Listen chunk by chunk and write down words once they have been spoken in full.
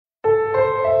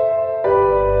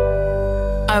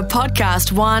A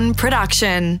Podcast One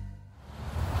production.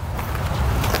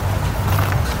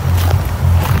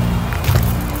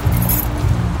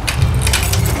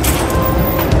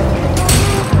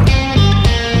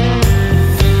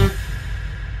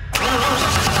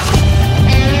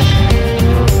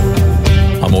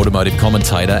 I'm automotive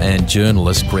commentator and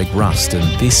journalist Greg Rust,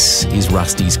 and this is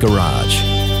Rusty's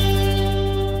Garage.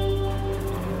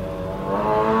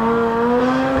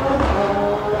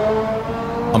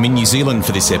 I'm in New Zealand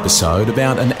for this episode,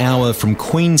 about an hour from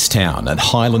Queenstown at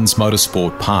Highlands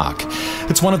Motorsport Park.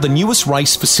 It's one of the newest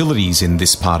race facilities in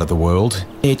this part of the world,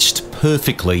 etched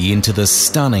perfectly into the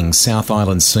stunning South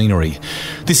Island scenery.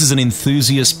 This is an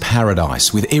enthusiast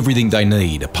paradise with everything they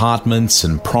need, apartments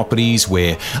and properties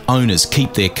where owners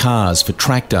keep their cars for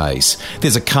track days.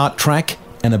 There's a kart track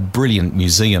and a brilliant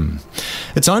museum.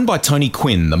 It's owned by Tony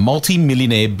Quinn, the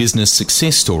multi-millionaire business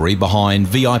success story behind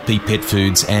VIP Pet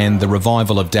Foods and the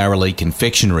revival of Darrelly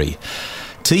Confectionery.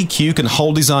 TQ can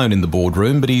hold his own in the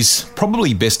boardroom, but he's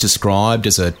probably best described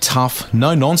as a tough,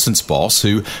 no-nonsense boss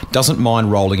who doesn't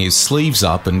mind rolling his sleeves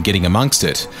up and getting amongst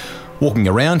it. Walking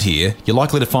around here, you're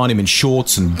likely to find him in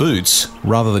shorts and boots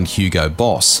rather than Hugo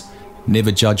Boss. Never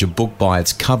judge a book by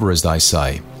its cover, as they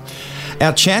say.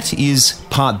 Our chat is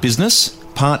part business,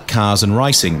 part cars and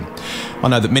racing. I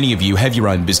know that many of you have your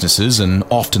own businesses and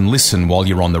often listen while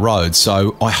you're on the road,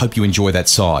 so I hope you enjoy that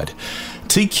side.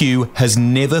 TQ has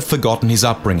never forgotten his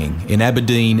upbringing in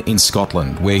Aberdeen in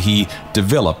Scotland, where he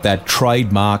developed that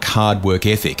trademark hard work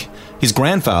ethic. His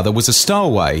grandfather was a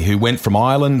stowaway who went from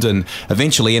Ireland and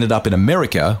eventually ended up in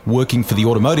America working for the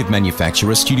automotive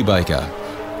manufacturer Studebaker.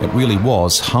 It really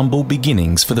was humble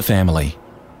beginnings for the family.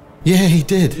 Yeah, he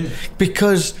did.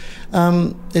 Because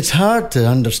it's hard to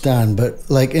understand, but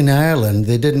like in Ireland,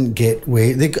 they didn't get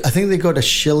I think they got a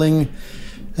shilling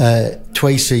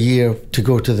twice a year to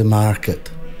go to the market.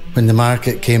 When the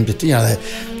market came to,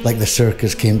 like the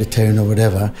circus came to town or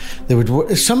whatever, they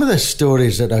would. Some of the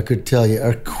stories that I could tell you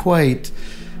are quite,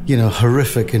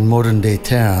 horrific in modern day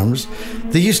terms.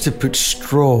 They used to put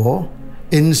straw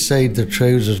inside their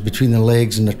trousers, between their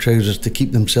legs and their trousers, to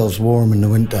keep themselves warm in the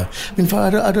winter. I mean,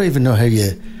 I don't even know how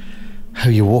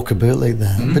you walk about like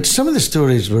that. Mm-hmm. But some of the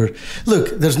stories were, look,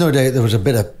 there's no doubt there was a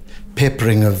bit of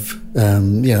peppering of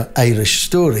Irish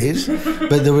stories,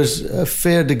 but there was a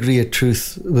fair degree of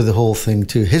truth with the whole thing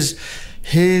too.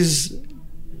 His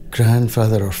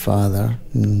grandfather or father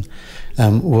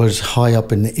was high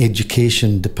up in the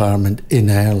education department in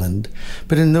Ireland,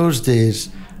 but in those days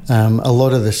a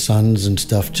lot of the sons and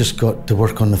stuff just got to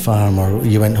work on the farm, or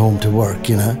you went home to work,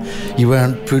 You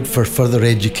weren't put for further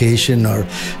education or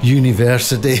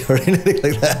university or anything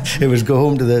like that. It was go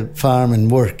home to the farm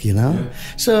and work, Yeah.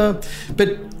 So,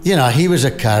 but, he was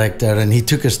a character, and he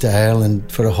took us to Ireland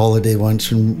for a holiday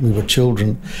once when we were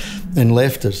children and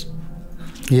left us.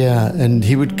 Yeah, and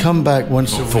he would come back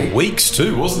once a week. For weeks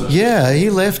too, wasn't it? Yeah, he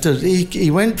left us.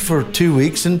 He went for 2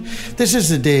 weeks, and this is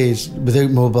the days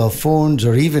without mobile phones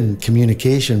or even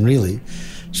communication, really.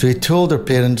 So he told our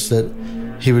parents that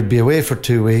he would be away for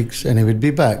 2 weeks and he would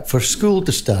be back for school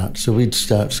to start, so we'd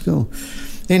start school.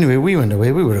 Anyway, we went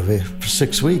away. We were away for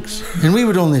 6 weeks, and we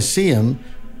would only see him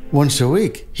once a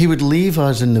week. He would leave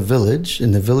us in the village,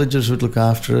 and the villagers would look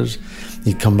after us.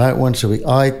 He'd come back once a week.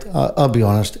 I'll be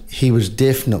honest, he was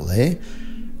definitely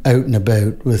out and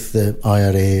about with the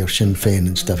IRA or Sinn Féin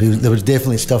and stuff. There was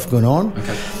definitely stuff going on.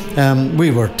 Okay. We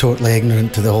were totally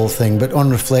ignorant to the whole thing, but on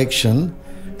reflection,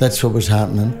 that's what was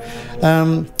happening.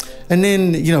 And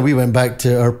then, we went back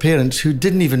to our parents, who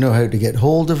didn't even know how to get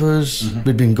hold of us. Mm-hmm.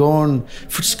 We'd been gone.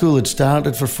 School had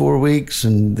started for 4 weeks,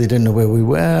 and they didn't know where we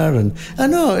were. And I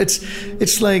know,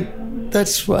 it's like,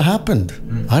 that's what happened.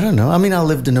 Mm. I don't know. I mean, I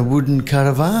lived in a wooden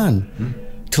caravan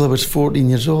till I was 14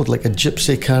 years old, like a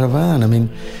gypsy caravan. I mean,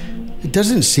 it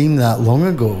doesn't seem that long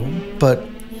ago, but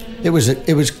it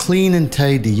was clean and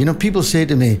tidy. People say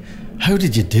to me, how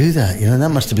did you do that? That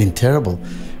must have been terrible.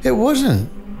 It wasn't.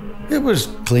 It was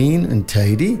clean and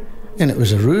tidy, and it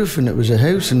was a roof, and it was a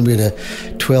house, and we had a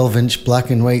 12-inch black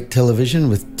and white television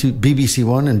with BBC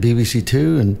One and BBC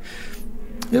Two, and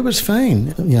it was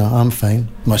fine. I'm fine.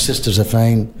 My sisters are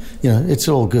fine. It's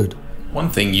all good. One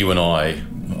thing you and I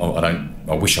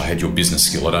wish I had your business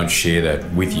skill. I don't share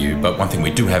that with you, but one thing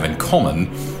we do have in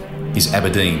common is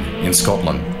Aberdeen in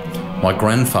Scotland. My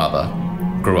grandfather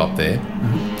grew up there.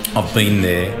 Mm-hmm. I've been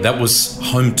there. That was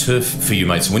home turf for you,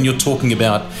 mate. So when you're talking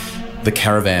about the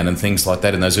caravan and things like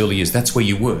that in those early years, that's where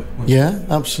you were. Yeah,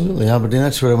 absolutely. Aberdeen,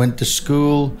 that's where I went to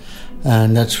school,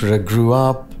 and that's where I grew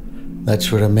up.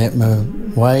 That's where I met my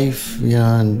wife,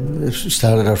 and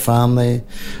started our family.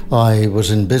 I was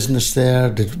in business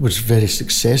there, was very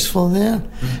successful there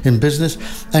in business.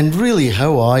 And really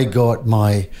how I got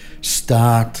my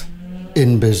start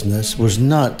in business was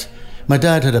not... My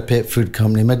dad had a pet food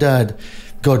company. My dad,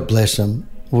 God bless him,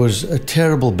 was a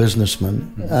terrible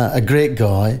businessman, a great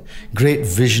guy, great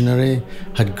visionary,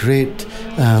 had great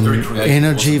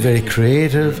energy, very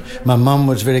creative. My mum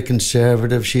was very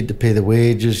conservative. She had to pay the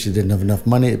wages. She didn't have enough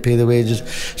money to pay the wages.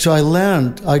 So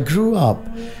I grew up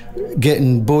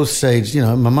getting both sides.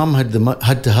 My mum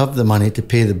had to have the money to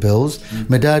pay the bills.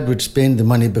 My dad would spend the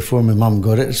money before my mum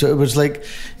got it. So it was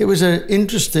an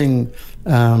interesting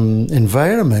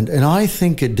environment, and I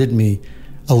think it did me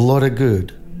a lot of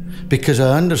good. Because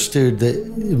I understood that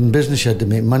in business you had to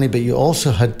make money, but you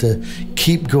also had to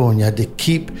keep going. You had to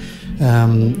keep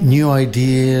new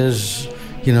ideas,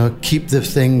 keep the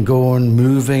thing going,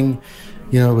 moving,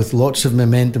 with lots of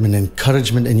momentum and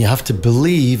encouragement. And you have to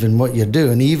believe in what you're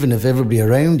doing, even if everybody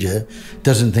around you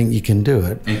doesn't think you can do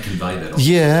it. And convey that.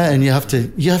 Yeah, and you have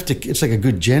to. It's like a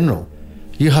good general.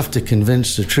 You have to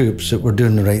convince the troops that we're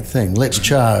doing the right thing. Let's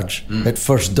charge at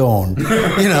first dawn.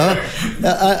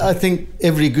 I think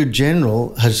every good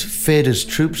general has fed his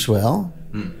troops well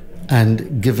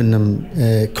and given them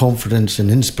confidence and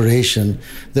inspiration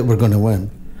that we're going to win.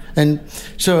 And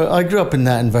so I grew up in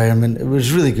that environment. It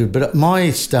was really good. But my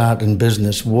start in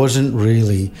business wasn't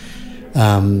really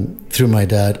through my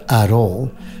dad at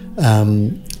all.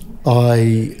 The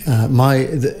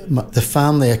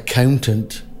family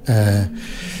accountant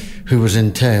who was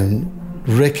in town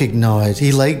recognised,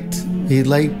 he liked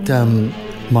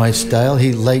my style,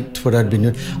 he liked what I'd been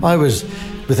doing. I was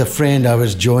with a friend, I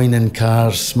was joining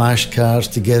cars, smashed cars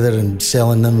together and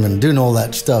selling them and doing all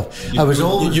that stuff. I was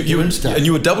always doing stuff. And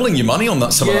you were doubling your money on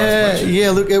that some of those. Yeah,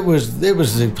 look, it was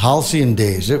the halcyon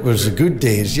days, it was the good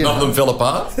days. None of them fell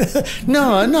apart?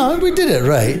 No, we did it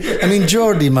right. I mean,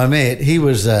 Geordie, my mate, he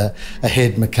was a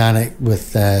head mechanic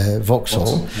with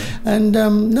Vauxhall. And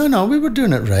no, we were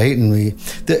doing it right. And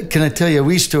can I tell you a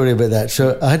wee story about that?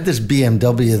 So I had this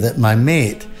BMW that my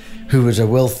mate, who was a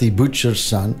wealthy butcher's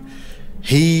son,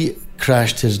 he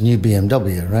crashed his new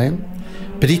BMW, right?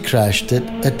 But he crashed it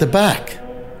at the back,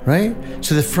 right?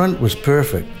 So the front was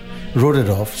perfect, wrote it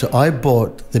off. So I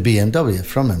bought the BMW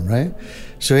from him, right?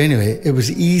 So anyway, it was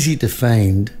easy to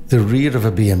find the rear of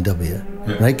a BMW,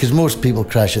 right? Because most people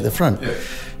crash at the front. Yeah.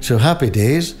 So happy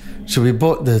days. So we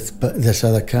bought this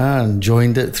other car and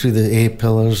joined it through the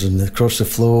A-pillars and across the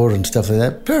floor and stuff like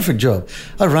that. Perfect job.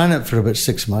 I ran it for about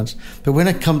 6 months. But when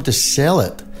I come to sell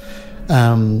it,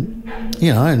 and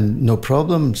no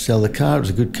problem, sell the car, it was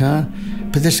a good car.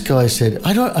 But this guy said,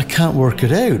 I can't work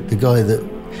it out. The guy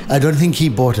I don't think he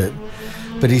bought it,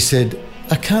 but he said,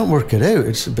 I can't work it out.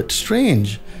 It's a bit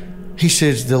strange. He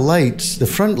says the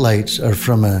front lights are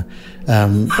from a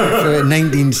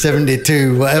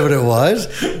 1972, whatever it was,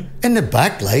 and the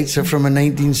back lights are from a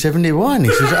 1971. He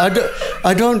says,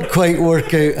 I don't quite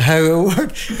work out how it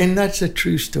worked. And that's a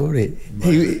true story.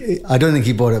 I don't think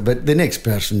he bought it, but the next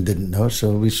person didn't know,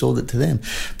 so we sold it to them.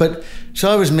 But so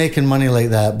I was making money like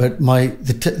that, but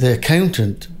the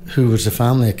accountant, who was the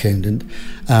family accountant,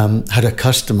 had a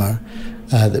customer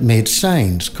that made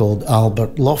signs called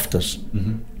Albert Loftus.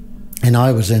 Mm-hmm. And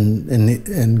I was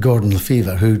in Gordon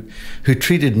Lefevre, who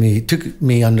took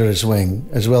me under his wing,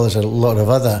 as well as a lot of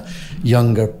other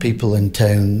younger people in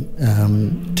town,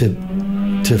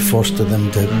 to foster them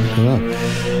to,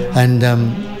 And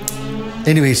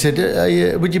anyway, he said,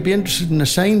 "Would you be interested in a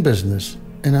sign business?"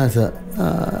 And I thought,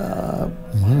 well,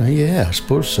 yeah, I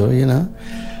suppose so.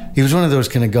 He was one of those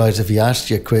kind of guys, if he asked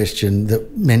you a question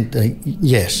that meant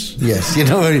yes, you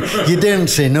didn't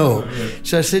say no.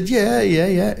 So I said,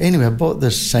 yeah. Anyway, I bought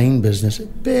this sign business.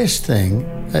 Best thing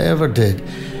I ever did,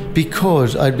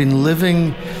 because I'd been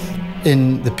living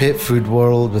in the pet food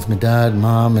world with my dad,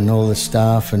 mum, and all the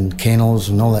staff and kennels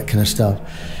and all that kind of stuff.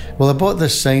 Well, I bought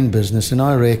this sign business, and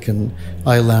I reckon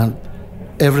I learnt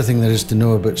everything there is to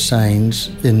know about signs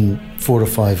in 4 or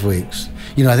 5 weeks.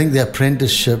 I think the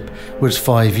apprenticeship was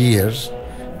 5 years,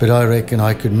 but I reckon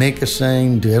I could make a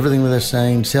sign, do everything with a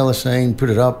sign, sell a sign, put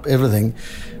it up, everything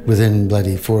within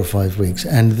bloody 4 or 5 weeks.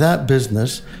 And that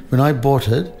business, when I bought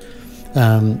it,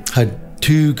 had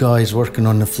 2 guys working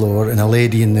on the floor and a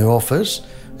lady in the office,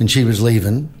 and she was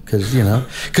leaving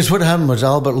because what happened was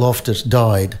Albert Loftus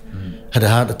died, had a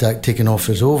heart attack, taking off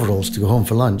his overalls to go home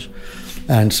for lunch.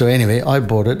 And so anyway, I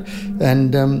bought it,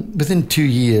 and within 2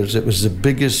 years, it was the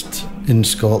biggest in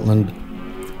Scotland.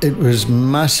 It was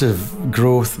massive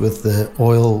growth with the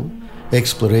oil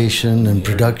exploration and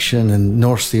production and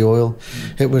North Sea oil.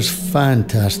 It was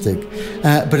fantastic.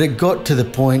 But it got to the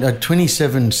point, I had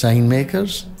 27 sign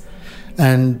makers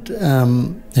and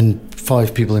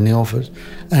 5 people in the office.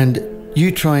 And you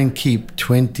try and keep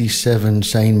 27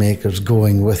 sign makers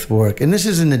going with work. And this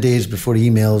is in the days before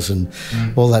emails and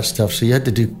all that stuff. So you had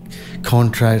to do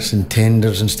contracts and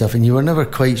tenders and stuff, and you were never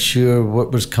quite sure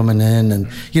what was coming in. And,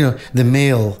 the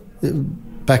mail,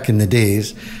 back in the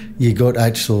days, you got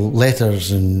actual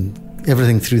letters and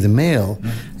everything through the mail.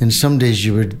 And some days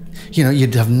you would,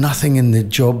 you'd have nothing in the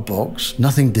job box,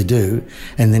 nothing to do.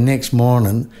 And the next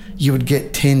morning you would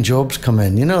get 10 jobs come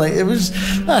in. It was,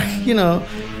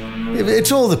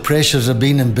 it's all the pressures of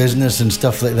being in business and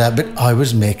stuff like that, but I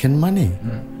was making money.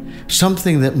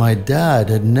 Something that my dad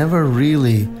had never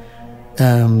really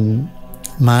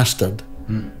mastered.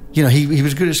 He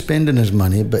was good at spending his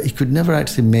money, but he could never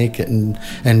actually make it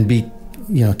and be,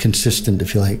 consistent,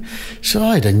 if you like. So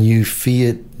I had a new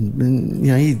Fiat,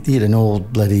 he had an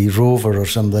old bloody Rover or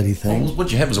some bloody thing. What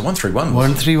did you have? Was it 131?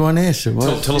 131S, it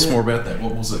was. Tell us more about that.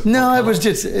 What was it? No, it was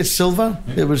it's silver.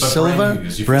 It was silver.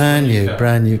 Brand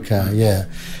new car, yeah.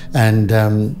 And,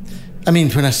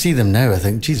 when I see them now, I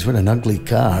think, geez, what an ugly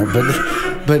car.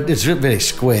 But it's very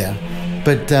square.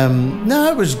 But,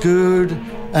 no, it was good.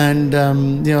 And,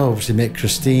 obviously met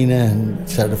Christina and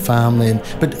started a family.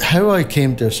 But how I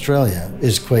came to Australia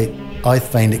I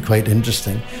find it quite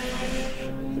interesting.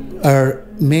 Our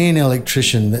main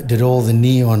electrician that did all the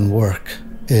neon work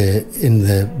in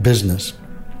the business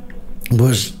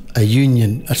was a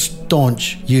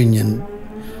staunch union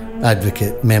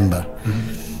advocate member.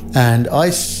 And I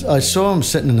saw him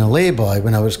sitting in a lay-by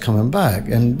when I was coming back.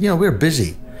 And, we're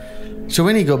busy. So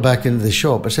when he got back into the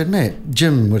shop, I said, mate,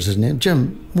 Jim was his name.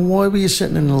 Jim, why were you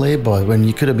sitting in the lay-by when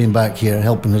you could have been back here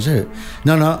helping us out?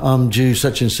 No, I'm due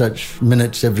such and such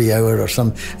minutes every hour or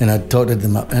something. And I totted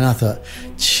them up. And I thought,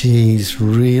 geez,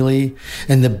 really?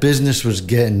 And the business was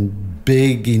getting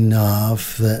big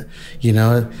enough that, you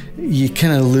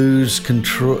kind of lose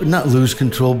control. Not lose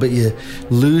control, but you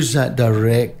lose that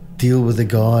direct deal with the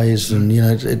guys, and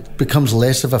it becomes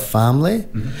less of a family,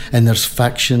 and there's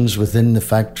factions within the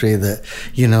factory that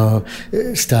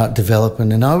start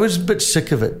developing, and I was a bit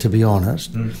sick of it, to be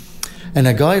honest. And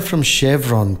a guy from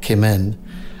Chevron came in,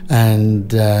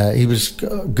 and he was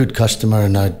a good customer,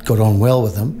 and I got on well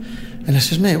with him. And I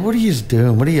says, mate, what are you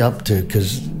doing? What are you up to?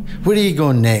 Because where are you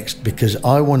going next? Because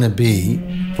I want to be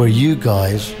where you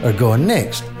guys are going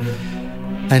next.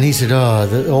 And he said,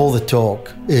 all the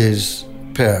talk is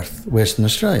Perth, Western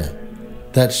Australia.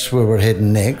 That's where we're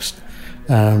heading next,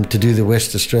 to do the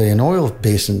West Australian oil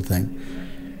basin thing.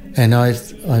 And I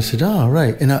said,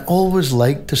 right. And I always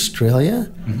liked Australia.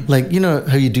 Like,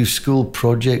 how you do school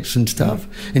projects and stuff.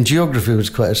 And geography was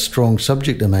quite a strong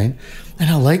subject of mine. And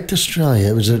I liked Australia.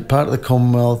 It was a part of the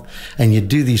Commonwealth, and you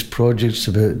do these projects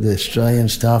about the Australian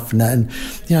stuff and that. And,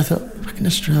 I thought, fucking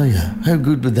Australia, how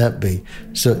good would that be?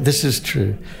 So this is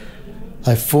true.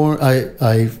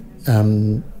 I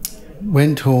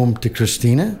went home to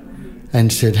Christina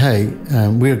and said, hey,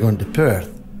 we're going to Perth.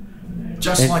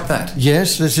 Just like that?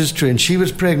 Yes, this is true. And she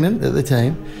was pregnant at the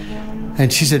time.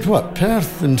 And she said, what,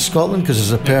 Perth in Scotland? Because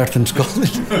there's a Perth in Scotland.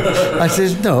 I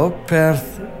said, no,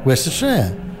 Perth, West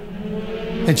Australia.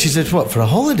 And she said, what, for a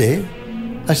holiday?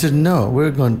 I said, no, we're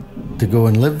going to go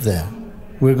and live there.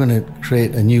 We're going to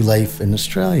create a new life in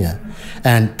Australia.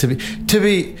 And to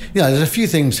be, there's a few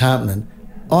things happening.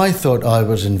 I thought I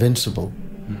was invincible.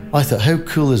 I thought, how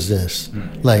cool is this?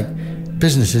 Like,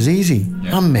 business is easy.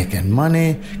 Yeah. I'm making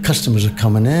money. Customers are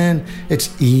coming in. It's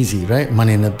easy, right?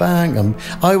 Money in the bank.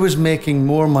 I was making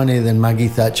more money than Maggie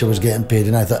Thatcher was getting paid.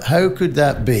 And I thought, how could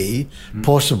that be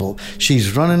possible?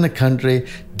 She's running the country,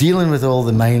 dealing with all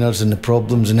the miners and the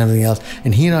problems and everything else.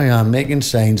 And here I am making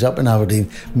signs up in Aberdeen,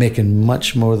 making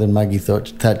much more than Maggie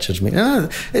Thatcher's making.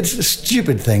 It's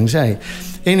stupid things, eh?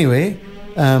 Anyway.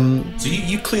 So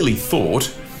you clearly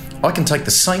thought, I can take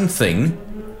the same thing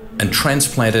and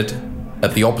transplant it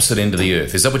at the opposite end of the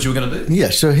earth. Is that what you were going to do? Yeah,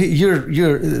 so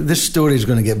this story is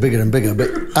going to get bigger and bigger, but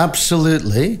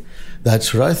absolutely,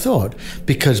 that's what I thought.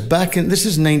 Because this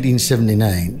is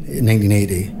 1979,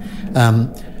 1980.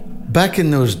 Back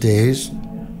in those days,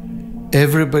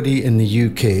 everybody in the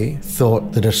UK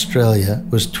thought that Australia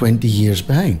was 20 years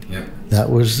behind. Yep. That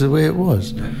was the way it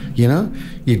was. Yeah.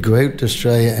 You'd go out to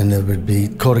Australia and there would be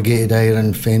corrugated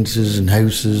iron fences and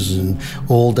houses and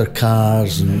older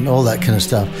cars and all that kind of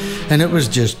stuff. And it was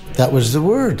just, that was the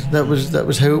word. That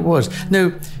was how it was.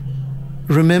 Now,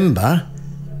 remember,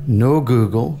 no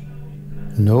Google,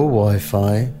 no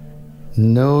Wi-Fi,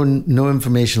 No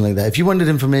information like that. If you wanted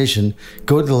information,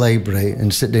 go to the library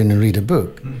and sit down and read a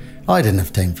book. I didn't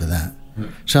have time for that.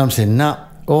 So I'm saying, nah,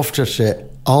 after set,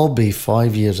 I'll be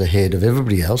 5 years ahead of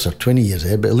everybody else, or 20 years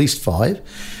ahead, but at least 5.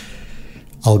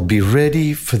 I'll be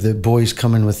ready for the boys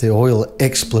coming with the oil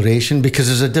exploration, because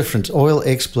there's a difference. Oil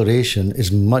exploration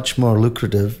is much more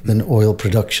lucrative than oil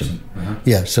production.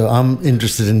 Yeah, so I'm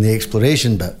interested in the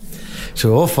exploration bit.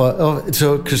 So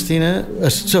Christina,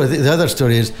 the other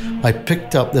story is I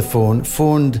picked up the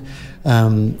phoned,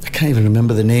 I can't even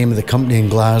remember the name of the company in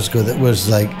Glasgow that was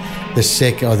like the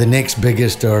second or the next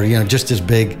biggest, or just as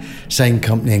big sign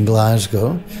company in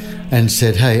Glasgow, and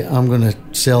said, hey, I'm going to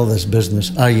sell this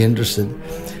business. Are you interested?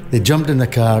 They jumped in the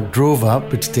car, drove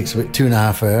up, which takes about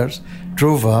 2.5 hours,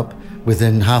 drove up.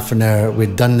 Within half an hour,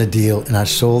 we'd done the deal, and I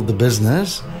sold the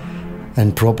business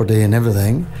and property and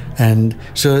everything. And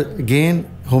so again,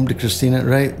 home to Christina,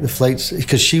 right? The flights,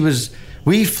 because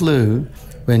we flew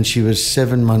when she was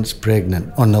 7 months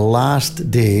pregnant on the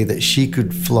last day that she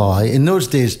could fly. In those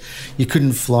days, you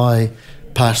couldn't fly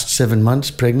past 7 months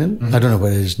pregnant. I don't know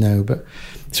what it is now, but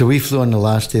so we flew on the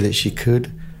last day that she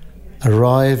could,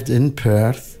 arrived in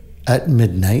Perth at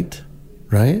midnight,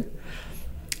 right?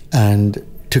 And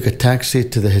took a taxi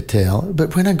to the hotel.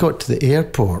 But when I got to the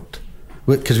airport,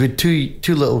 because we had two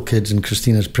little kids and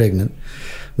Christina's pregnant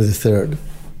with a third.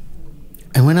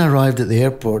 And when I arrived at the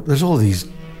airport, there's all these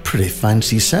pretty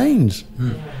fancy signs.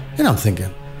 And I'm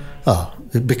thinking,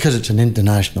 because it's an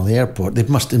international airport, they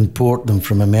must import them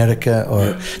from America,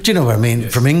 or do you know what I mean?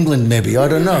 Yes. From England maybe, I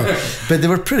don't know. But they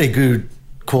were pretty good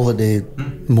quality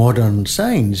modern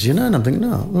signs, and I'm thinking,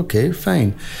 okay,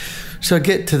 fine. So I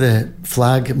get to the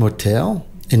Flag Motel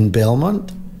in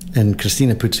Belmont, and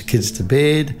Christina puts the kids to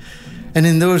bed. And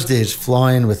in those days,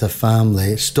 flying with a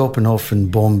family, stopping off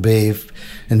in Bombay,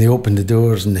 and they open the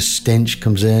doors and the stench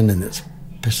comes in and it's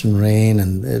pissing rain,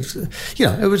 and it's,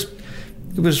 it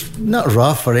was not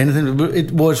rough or anything, but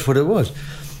it was what it was.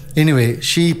 Anyway,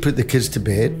 she put the kids to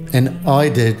bed, and I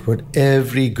did what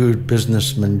every good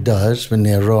businessman does when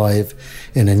they arrive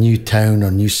in a new town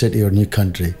or new city or new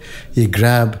country. You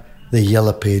grab the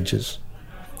Yellow Pages.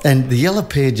 And the Yellow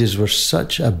Pages were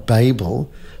such a Bible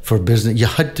for business. You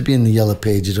had to be in the Yellow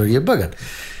Pages or you're buggered.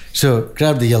 So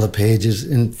grab the Yellow Pages,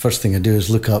 and first thing I do is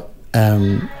look up,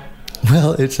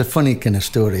 it's a funny kind of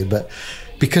story, but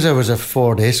because I was a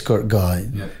Ford Escort guy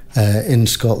in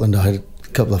Scotland, I had a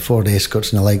couple of Ford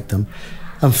Escorts and I liked them.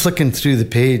 I'm flicking through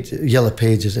the Yellow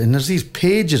Pages, and there's these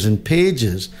pages and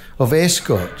pages of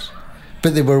escorts,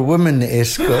 but they were women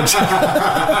escorts.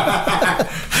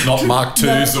 Not Mark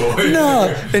II's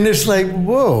No, and it's like,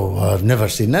 whoa, I've never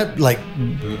seen that. Like,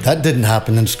 that didn't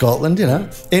happen in Scotland,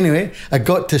 Anyway, I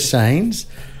got to signs.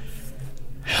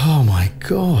 Oh my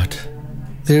God.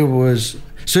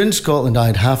 So in Scotland, I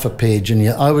had half a page, and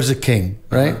I was a king,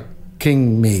 right?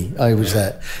 King me, I was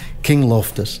that. King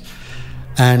Loftus.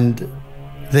 And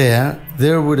there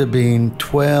would have been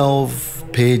 12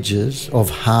 pages of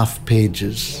half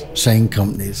pages, sign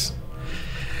companies.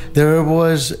 There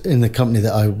was, in the company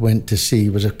that I went to see,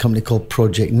 was a company called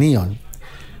Project Neon.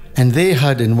 And they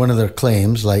had in one of their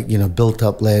claims, like, built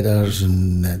up letters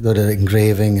and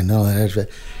engraving and all that,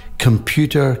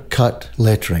 computer cut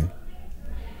lettering.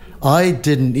 I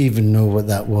didn't even know what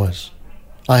that was.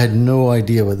 I had no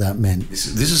idea what that meant. This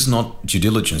is not due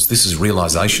diligence. This is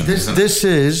realisation. This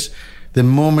is the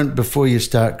moment before you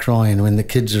start crying, when the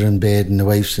kids are in bed and the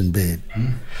wife's in bed.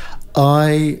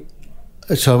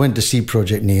 So I went to see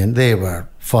Project Neon. They were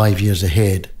 5 years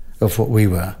ahead of what we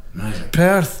were. Amazing.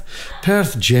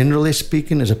 Perth, generally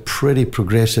speaking, is a pretty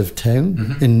progressive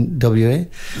town in WA,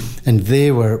 and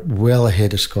they were well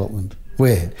ahead of Scotland.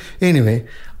 Way ahead. Anyway,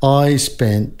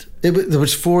 there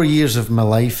was 4 years of my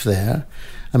life there.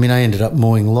 I mean, I ended up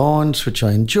mowing lawns, which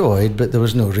I enjoyed, but there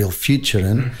was no real future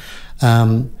in.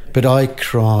 But I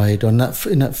cried in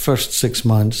that first 6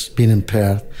 months being in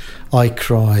Perth. I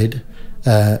cried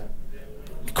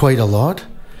quite a lot,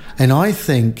 and I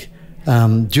think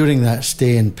during that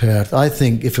stay in Perth, I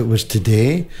think if it was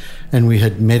today and we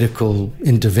had medical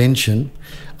intervention,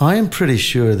 I am pretty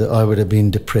sure that I would have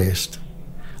been depressed.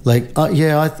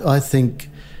 I think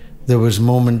there was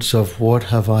moments of, what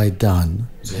have I done?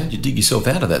 So how did you dig yourself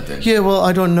out of that then? Yeah, well,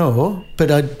 I don't know, but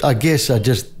I guess I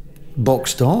just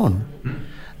boxed on.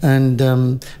 And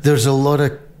there's a lot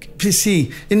of... You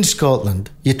see, in Scotland,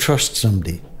 you trust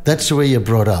somebody. That's the way you're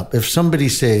brought up. If somebody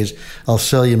says, I'll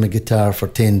sell you my guitar for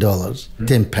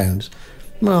 £10,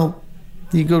 well,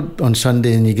 you go on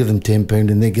Sunday and you give them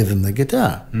 £10 and they give them the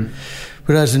guitar.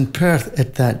 Whereas in Perth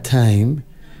at that time,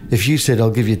 if you said,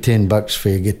 I'll give you $10 for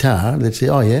your guitar, they'd say,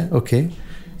 oh yeah, okay.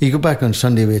 You go back on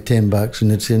Sunday with $10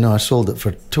 and they'd say, no, I sold it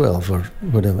for 12 or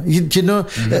whatever. Do you know?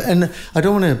 And I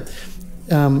don't want to...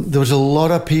 there was a lot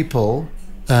of people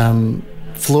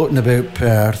floating about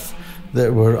Perth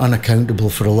that were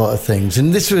unaccountable for a lot of things.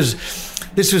 And this was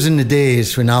in the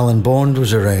days when Alan Bond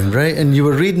was around, right? And you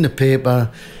were reading the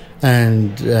paper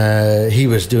and he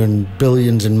was doing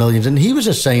billions and millions, and he was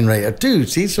a sign writer too,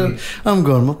 see? So I'm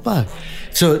going, well, back.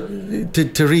 So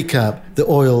to recap, the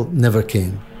oil never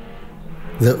came.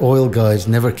 The oil guys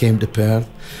never came to Perth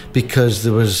because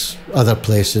there was other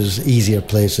places, easier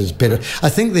places, better. I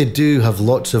think they do have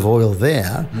lots of oil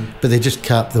there, but they just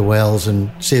cap the wells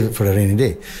and save it for a rainy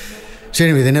day. So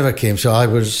anyway, they never came. So I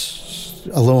was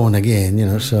alone again, you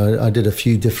know, so I did a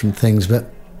few different things.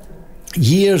 But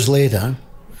years later,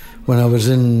 when I was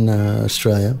in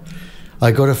Australia,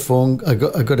 I got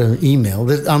an email.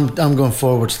 I'm going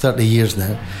forwards 30 years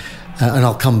now, and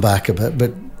I'll come back a bit,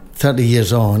 but 30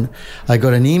 years on, I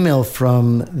got an email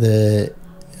from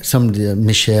somebody,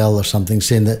 Michelle or something,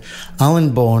 saying that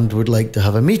Alan Bond would like to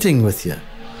have a meeting with you.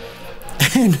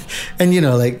 And you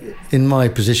know, like in my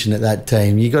position at that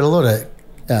time, you got a lot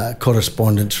of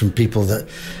correspondence from people that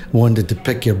wanted to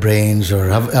pick your brains,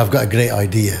 or I've got a great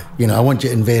idea, you know, I want you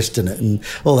to invest in it and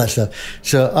all that stuff.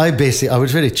 So I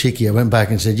was very cheeky. I went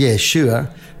back and said, yeah, sure,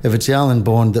 if it's the Alan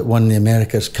Bond that won the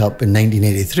America's Cup in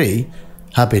 1983,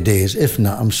 happy days. If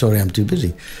not, I'm sorry, I'm too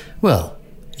busy. Well,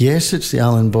 yes, it's the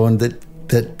Alan Bond that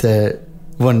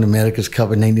won the America's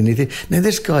Cup in 1983. Now,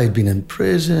 this guy had been in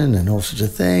prison and all sorts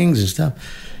of things and stuff.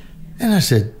 And I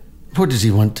said, what does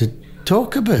he want to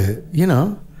talk about, you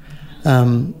know?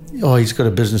 He's got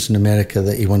a business in America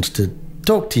that he wants to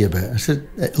talk to you about. I said,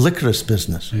 licorice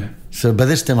business. Yeah. So by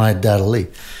this time I had Darryl Lee.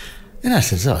 And I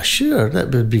said, oh, sure,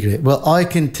 that would be great. Well, I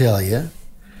can tell you,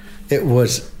 it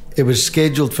was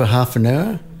scheduled for half an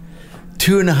hour.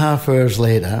 2.5 hours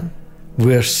later,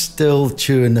 we're still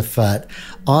chewing the fat.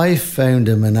 I found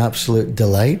him an absolute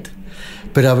delight,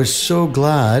 but I was so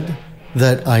glad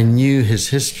that I knew his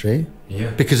history,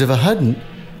 because if I hadn't,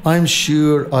 I'm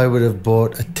sure I would have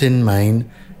bought a tin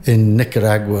mine in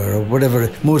Nicaragua or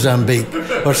whatever, Mozambique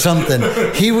or something.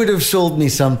 He would have sold me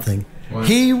something. Wow.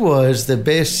 He was the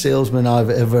best salesman I've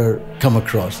ever come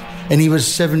across. And he was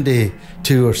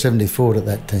 72 or 74 at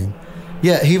that time.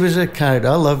 Yeah, he was a character.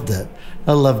 I loved it.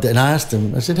 And I asked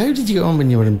him, I said, how did you get on when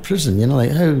you were in prison? You know,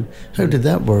 like, how did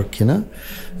that work, you know?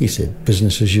 He said,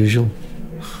 business as usual.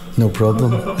 No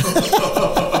problem.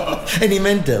 And he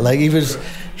meant it. Like, he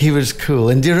was cool.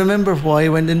 And do you remember why he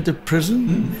went into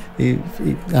prison?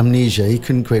 Amnesia. He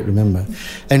couldn't quite remember.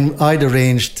 And I'd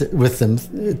arranged with him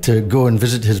to go and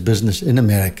visit his business in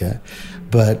America,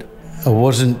 but I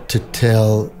wasn't to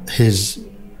tell his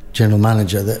general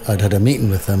manager that I'd had a meeting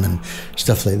with him and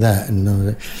stuff like that.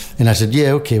 And I said,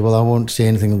 yeah, okay, well, I won't say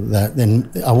anything like that.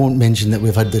 Then I won't mention that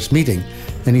we've had this meeting.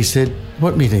 And he said,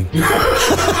 what meeting?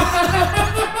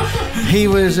 He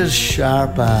was as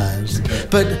sharp as.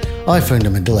 But I found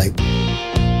him a delight.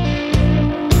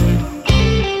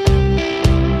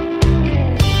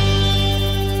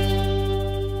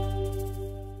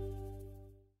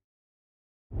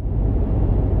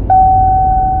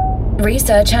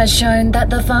 Research has shown that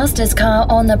the fastest car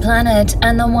on the planet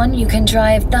and the one you can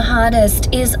drive the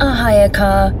hardest is a hire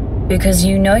car, because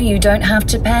you know you don't have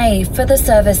to pay for the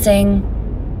servicing.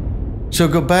 So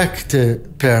go back to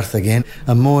Perth again.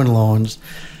 I'm mowing lawns,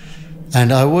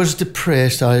 and I was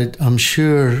depressed. I'm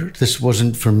sure this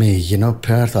wasn't for me, you know,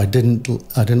 Perth. I didn't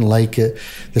like it.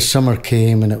 The summer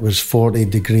came and it was 40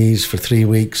 degrees for 3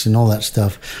 weeks and all that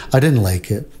stuff. I didn't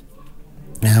like it.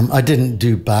 I didn't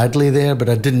do badly there, but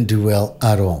I didn't do well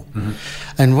at all. Mm-hmm.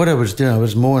 And what I was doing, I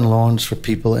was mowing lawns for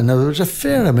people, and there was a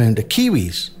fair amount of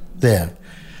Kiwis there.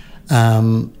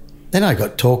 Then I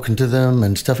got talking to them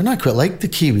and stuff, and I quite liked the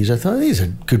Kiwis. I thought, these are a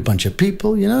good bunch of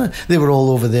people, you know. They were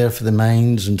all over there for the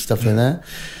mines and stuff like that.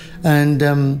 And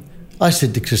I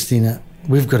said to Christina,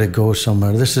 we've got to go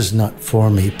somewhere. This is not for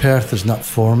me. Perth is not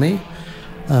for me.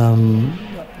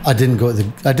 I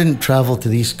didn't travel to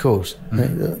the East Coast.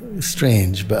 Mm-hmm. Right?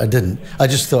 Strange, but I didn't. I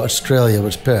just thought Australia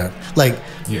was Perth. Like,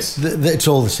 yes. It's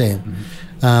all the same.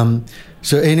 Mm-hmm.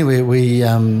 So anyway,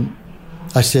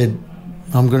 I said,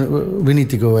 we need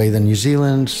to go either New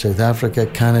Zealand, South Africa,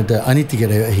 Canada. I need to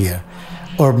get out of here,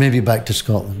 or maybe back to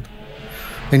Scotland.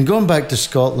 And going back to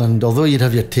Scotland, although you'd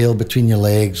have your tail between your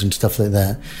legs and stuff like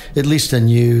that, at least I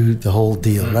knew the whole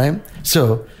deal, right?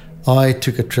 So I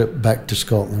took a trip back to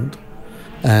Scotland,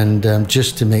 and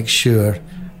just to make sure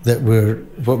that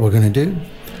what we're going to do.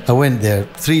 I went there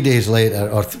 3 days later,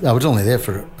 I was only there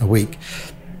for a week,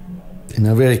 And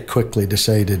I very quickly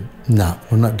decided, nah,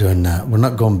 we're not doing that. We're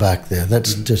not going back there.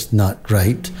 That's just not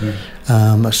right.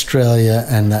 Australia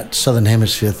and that Southern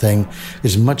Hemisphere thing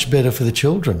is much better for the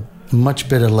children, a much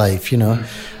better life, you know.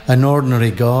 An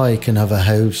ordinary guy can have a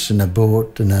house and a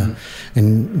boat and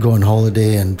go on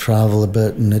holiday and travel a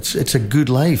bit, and it's a good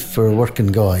life for a working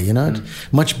guy, you know. It's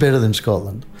much better than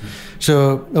Scotland.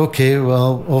 So, okay,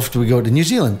 well, off we go to New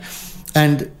Zealand.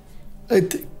 And,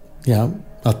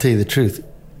 I'll tell you the truth.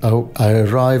 I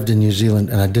arrived in New Zealand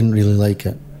and I didn't really like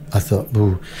it. I thought,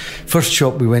 ooh. First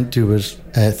shop we went to was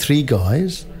Three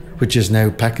Guys, which is now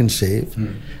Pack and Save.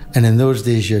 And in those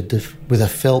days, you had to, with a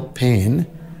felt pen,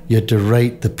 you had to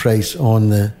write the price on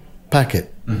the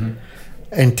packet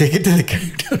and take it to the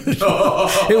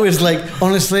counter. It was like,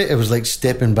 honestly, it was like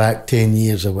stepping back 10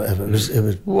 years or whatever. It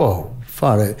was whoa,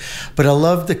 far out. But I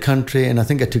loved the country, and I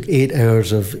think I took 8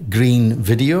 hours of green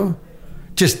video,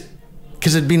 just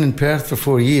because I'd been in Perth for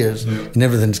 4 years and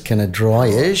everything's kind of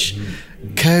dry-ish.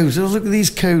 Cows, oh, look at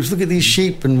these cows, look at these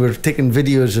sheep, and we're taking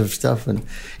videos of stuff. And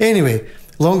anyway,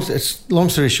 long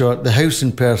story short, the house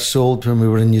in Perth sold when we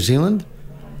were in New Zealand.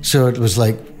 So it was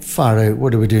like, far out,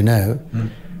 what do we do now?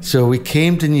 So we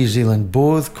came to New Zealand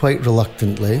both quite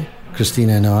reluctantly,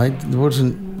 Christina and I. There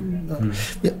wasn't...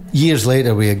 years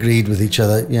later, we agreed with each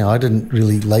other. You know, I didn't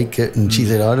really like it, and she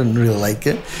said, I didn't really like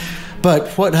it. But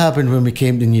what happened when we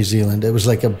came to New Zealand? It was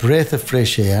like a breath of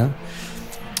fresh air.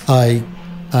 I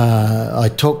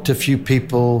talked to a few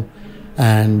people,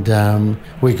 and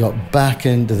we got back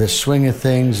into the swing of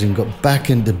things and got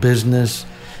back into business.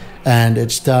 And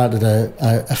it started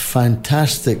a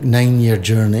fantastic 9-year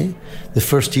journey. The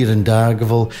first year in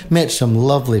Dargaville, met some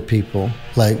lovely people,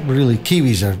 like really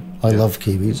Kiwis are, I love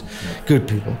Kiwis, good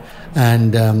people.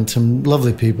 And some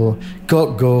lovely people,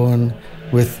 got going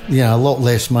with, you know, a lot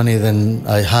less money than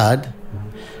I had,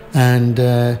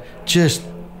 and just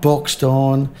boxed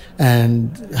on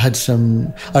and had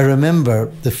some... I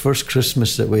remember the first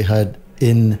Christmas that we had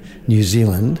in New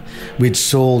Zealand, we'd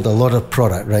sold a lot of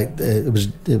product, right? It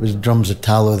was drums of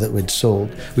tallow that we'd sold.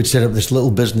 We'd set up this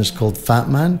little business called Fat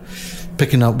Man,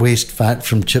 picking up waste fat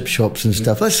from chip shops and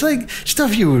stuff. That's like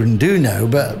stuff you wouldn't do now,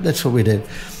 but that's what we did.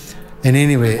 And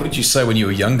anyway... What did you say when you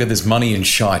were younger? There's money in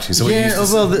shite. Is that what you used to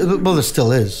say? Well, there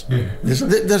still is. Yeah.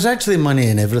 There's actually money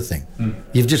in everything.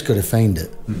 You've just got to find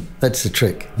it. That's the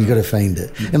trick. You got to find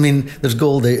it. I mean, there's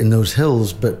gold out in those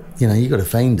hills, but, you know, you got to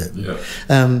find it.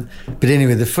 Yeah. But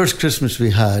anyway, the first Christmas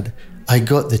we had, I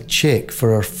got the check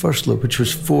for our first lot, which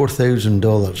was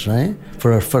 $4,000, right,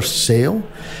 for our first sale.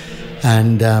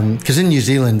 And because in New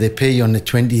Zealand, they pay you on the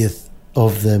 20th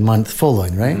of the month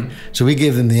following, right? So we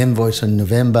gave them the invoice in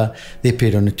November, they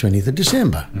paid on the 20th of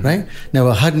December, right? Now,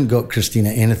 I hadn't got Christina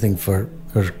anything for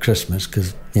her Christmas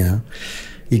because, you know,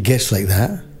 it gets like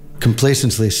that.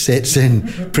 Complacency sets in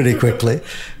pretty quickly.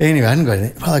 Anyway, I hadn't got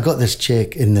anything. Well, I got this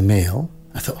check in the mail.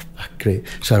 I thought, oh, great.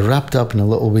 So I wrapped up in a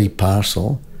little wee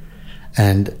parcel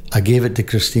and I gave it to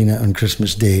Christina on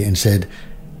Christmas Day and said,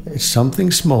 it's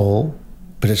something small,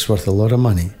 but it's worth a lot of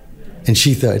money. And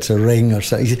she thought it's a ring or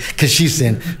something. Because she's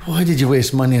saying, why did you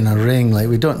waste money on a ring? Like,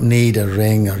 we don't need a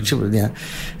ring. Or yeah.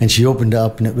 And she opened it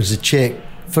up and it was a check,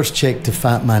 first check to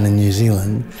Fat Man in New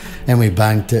Zealand. And we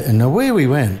banked it and away we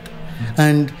went.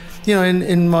 And, you know,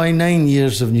 in my 9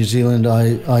 years of New Zealand,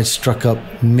 I struck up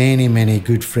many, many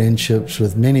good friendships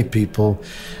with many people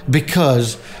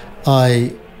because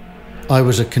I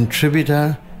was a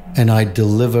contributor and I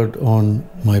delivered on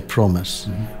my promise,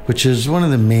 which is one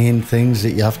of the main things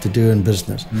that you have to do in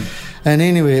business. And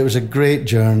anyway, it was a great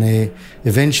journey.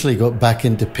 Eventually got back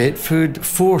into pet food,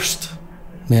 forced,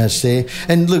 may I say.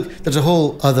 And look, there's a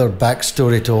whole other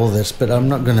backstory to all this, but I'm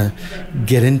not going to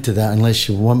get into that unless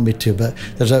you want me to. But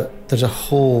there's a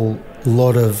whole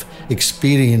lot of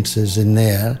experiences in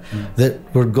there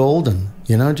that were golden,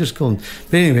 you know, just golden.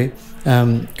 But anyway,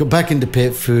 got back into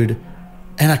pet food.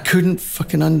 And I couldn't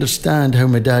fucking understand how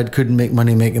my dad couldn't make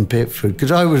money making pet food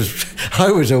because I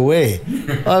was away.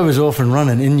 I was off and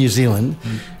running in New Zealand.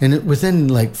 And within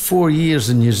like 4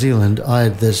 years in New Zealand, I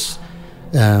had this,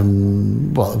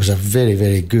 it was a very,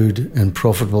 very good and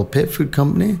profitable pet food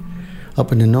company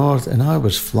up in the north. And I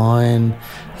was flying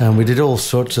and we did all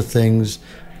sorts of things.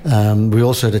 We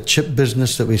also had a chip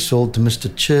business that we sold to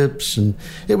Mr. Chips. And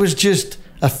it was just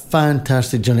a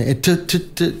fantastic journey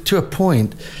to a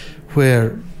point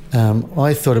where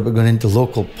I thought about going into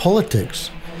local politics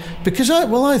because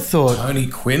I thought... Tony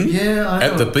Quinn? Yeah.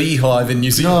 At the Beehive in New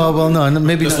Zealand? No,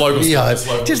 maybe just not local Beehive.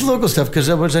 Stuff. Just local stuff because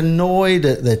I was annoyed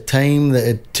at the time that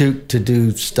it took to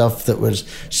do stuff that was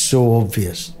so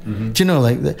obvious. Do you know,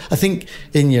 like, I think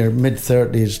in your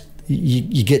mid-30s,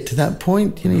 you get to that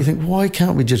point, you know, you think, why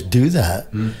can't we just do that?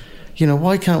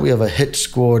 why can't we have a hit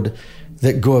squad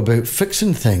that go about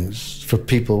fixing things for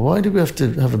people? Why do we have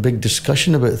to have a big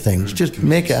discussion about things? Just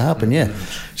make it happen, yeah.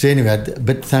 So anyway,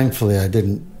 but thankfully I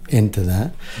didn't enter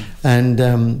that.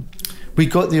 And we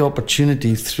got the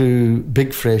opportunity through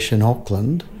Big Fresh in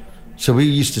Auckland. So we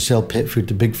used to sell pet food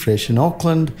to Big Fresh in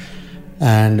Auckland,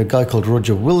 and a guy called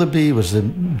Roger Willoughby was the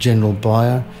general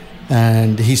buyer,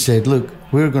 and he said, look,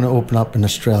 we're going to open up in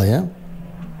Australia.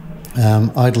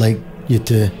 I'd like you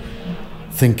to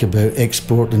think about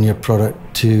exporting your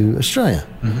product to Australia.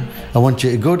 I want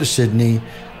you to go to Sydney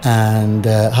and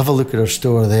have a look at our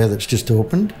store there that's just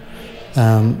opened,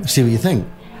 see what you think.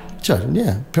 So,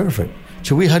 yeah, perfect.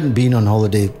 So we hadn't been on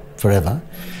holiday forever,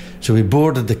 so we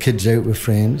boarded the kids out with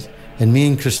friends, and me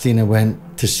and Christina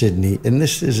went to Sydney, and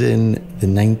this is in the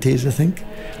 90s, I think,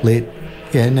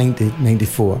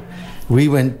 94. We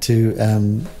went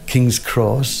to King's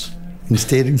Cross and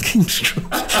stayed in King's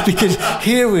Cross because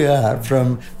here we are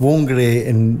from Whangarei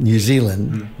in New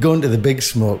Zealand, going to the Big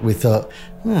Smoke. We thought,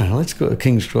 let's go to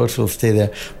King's Cross, we'll stay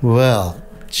there. Well,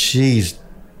 geez,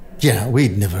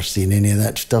 we'd never seen any of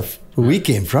that stuff where we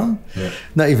came from,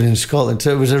 not even in Scotland.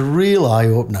 So it was a real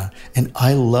eye-opener, and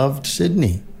I loved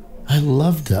Sydney. I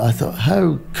loved it. I thought,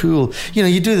 how cool.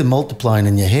 You do the multiplying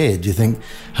in your head. You think,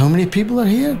 how many people are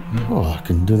here? Oh, I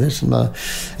can do this.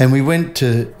 And we went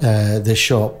to the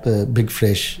shop, Big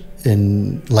Fresh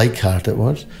in Leichhardt it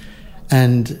was,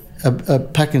 and a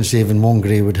Pack and Save in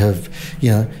Whangarei would have,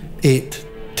 8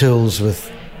 tills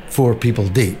with 4 people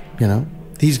deep,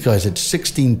 These guys had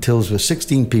 16 tills with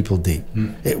 16 people deep.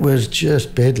 It was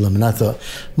just bedlam. And I thought,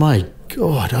 my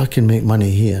God, I can make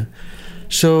money here.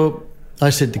 So I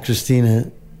said to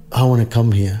Christina, I want to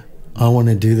come here. I want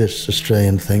to do this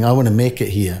Australian thing. I want to make it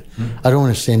here. I don't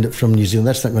want to send it from New Zealand.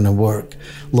 That's not going to work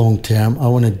long term. I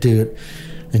want to do it.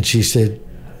 And she said,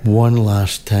 one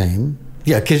last time.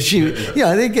 Yeah, because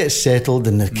they get settled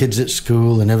and the kids at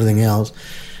school and everything else.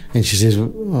 And she says,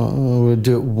 we'll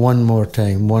do it one more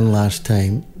time, one last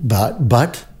time.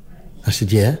 But, I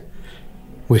said, yeah,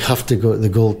 we have to go to the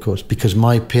Gold Coast because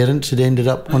my parents had ended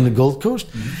up on the Gold Coast.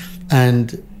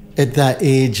 And at that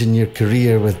age in your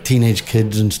career with teenage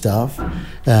kids and stuff,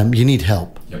 you need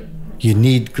help. Yep. You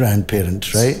need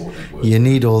grandparents, right? You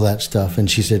need all that stuff. And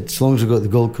she said, as long as we go to the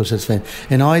Gold Coast, that's fine.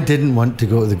 And I didn't want to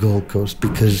go to the Gold Coast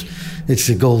because it's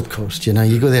the Gold Coast, you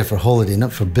go there for holiday,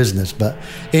 not for business. But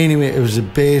anyway, it was the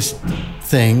best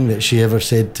thing that she ever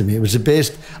said to me. It was the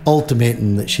best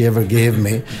ultimatum that she ever gave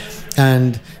me.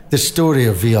 And the story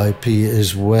of VIP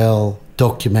is well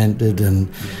documented,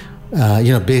 and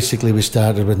basically we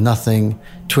started with nothing.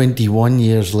 21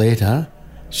 years later,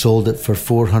 sold it for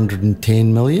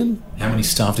 410 million. How many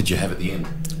staff did you have at the end?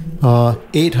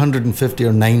 850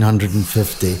 or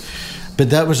 950. But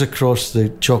that was across the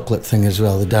chocolate thing as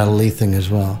well, the Dadalee thing as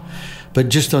well. But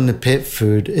just on the pet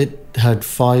food, it had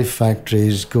 5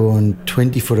 factories going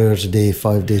 24 hours a day,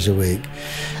 5 days a week.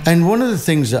 And one of the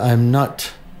things that I'm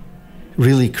not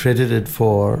really credited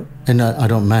for, and I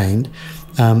don't mind,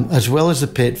 as well as the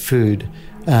pet food,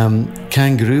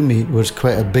 kangaroo meat was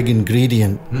quite a big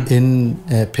ingredient in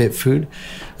pet food.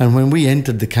 And when we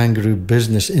entered the kangaroo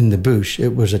business in the bush,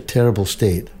 it was a terrible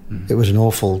state. It was an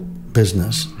awful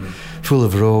business, full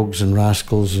of rogues and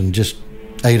rascals and just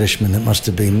Irishmen, it must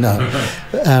have been. No.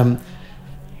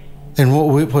 And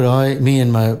what me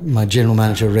and my general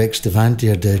manager Rex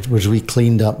Devantier did was we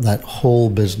cleaned up that whole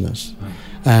business,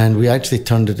 and we actually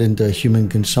turned it into a human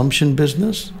consumption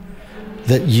business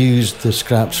that used the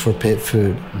scraps for pet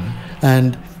food.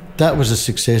 And that was a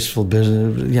successful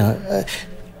business.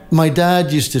 My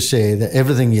dad used to say that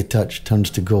everything you touch turns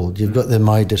to gold. You've got the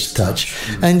Midas touch.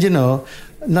 And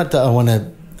not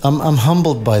that I'm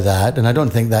humbled by that, and I don't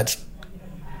think that's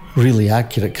really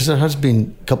accurate because there has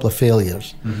been a couple of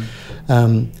failures.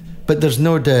 But there's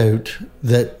no doubt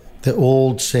that the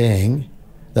old saying,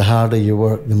 the harder you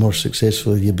work, the more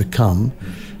successful you become,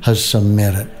 has some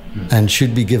merit and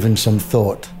should be given some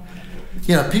thought.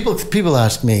 People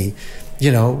ask me,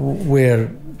 where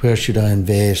should I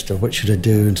invest or what should I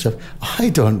do and stuff. I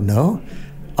don't know.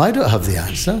 I don't have the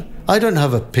answer. I don't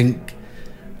have a pink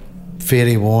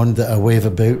fairy wand that I wave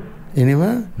about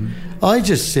anywhere. I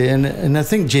just say, and I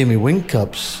think Jamie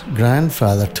Winkup's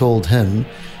grandfather told him,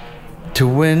 to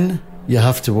win, you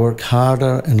have to work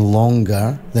harder and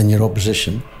longer than your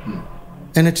opposition.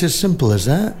 And it's as simple as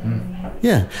that.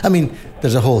 Yeah. I mean,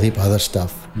 there's a whole heap of other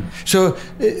stuff. So,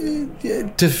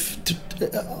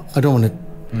 I don't want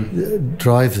to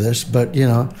drive this, but,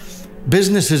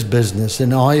 business is business,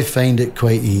 and I find it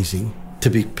quite easy. to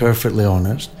be perfectly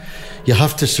honest. You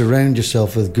have to surround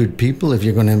yourself with good people if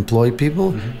you're going to employ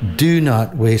people. Do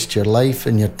not waste your life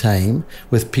and your time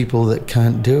with people that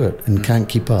can't do it and can't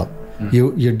keep up.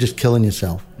 You're just killing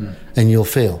yourself and you'll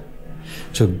fail.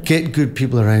 So get good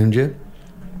people around you.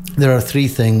 There are 3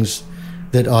 things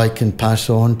that I can pass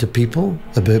on to people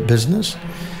about business.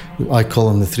 I call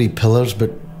them the 3 pillars,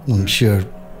 but I'm sure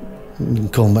you can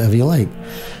call them whatever you like.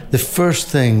 The first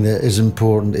thing that is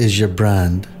important is your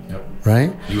brand.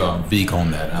 Right? You are big on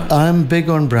that, aren't you? I'm big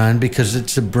on brand because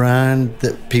it's a brand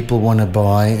that people want to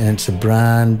buy, and it's a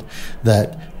brand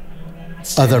that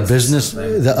other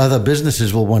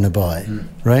businesses will want to buy,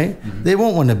 right? They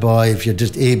won't want to buy if you're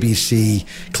just ABC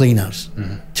cleaners.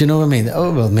 Do you know what I mean?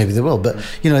 Oh, well, maybe they will, but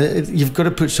you've got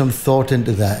to put some thought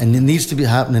into that, and it needs to be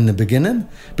happening in the beginning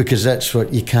because that's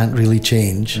what you can't really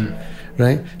change,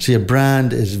 right? So your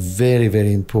brand is very,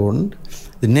 very important.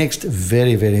 The next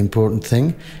very, very important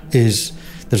thing is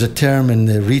there's a term in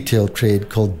the retail trade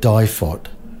called DIFOT,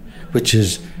 which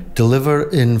is deliver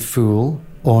in full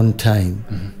on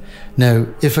time. Now,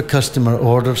 if a customer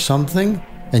orders something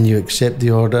and you accept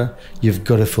the order, you've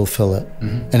got to fulfill it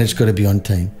and it's got to be on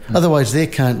time. Otherwise, they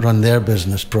can't run their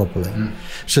business properly.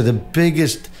 So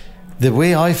the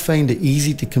way I find it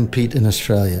easy to compete in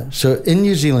Australia. So in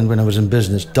New Zealand, when I was in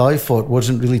business, DIFOT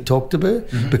wasn't really talked about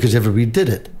because everybody did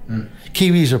it.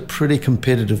 Kiwis are pretty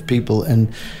competitive people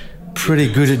and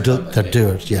pretty good at their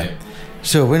doers, yeah.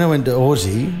 So when I went to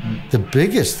Aussie, the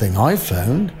biggest thing I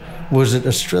found was that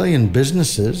Australian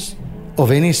businesses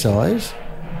of any size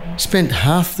spent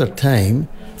half their time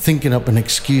thinking up an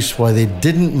excuse why they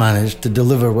didn't manage to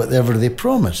deliver whatever they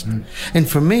promised. And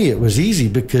for me, it was easy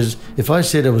because if I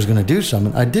said I was going to do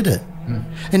something, I did it.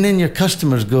 And then your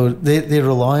customers go, they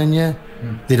rely on you.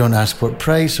 They don't ask what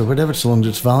price or whatever, so long as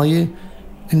it's value.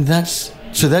 And that's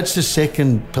the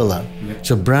second pillar.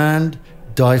 So brand,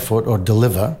 DIFOT, or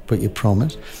deliver what you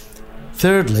promise.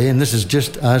 Thirdly, and this is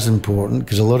just as important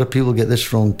because a lot of people get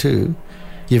this wrong too,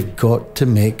 you've got to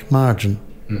make margin.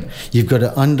 You've got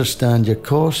to understand your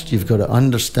cost, you've got to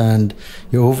understand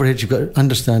your overheads, you've got to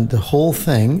understand the whole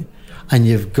thing, and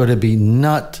you've got to be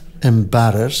not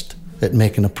embarrassed at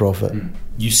making a profit.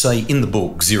 You say in the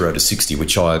book 0 to 60,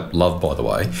 which I love, by the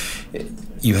way,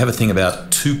 you have a thing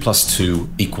about 2 + 2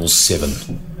 =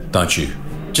 7, don't you?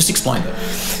 Just explain that.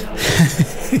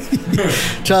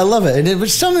 So I love it. And it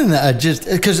was something that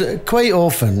because quite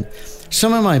often,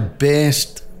 some of my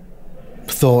best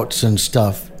thoughts and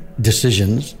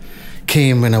decisions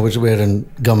came when I was wearing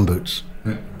gumboots.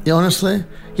 Honestly,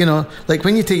 like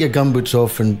when you take your gumboots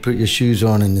off and put your shoes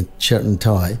on and the shirt and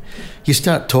tie, you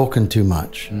start talking too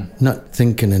much, not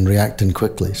thinking and reacting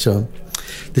quickly. So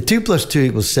the 2 +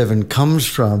 2 = 7 comes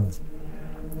from,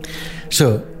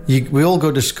 we all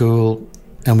go to school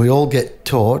and we all get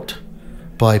taught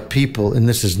by people, and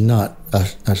this is not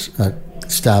a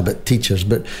stab at teachers,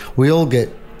 but we all get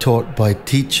taught by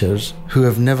teachers who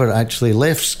have never actually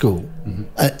left school,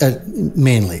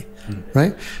 mainly,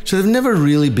 right? So they've never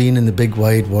really been in the big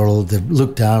wide world. They've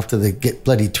looked after, they get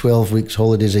bloody 12 weeks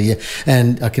holidays a year.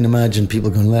 And I can imagine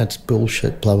people going, that's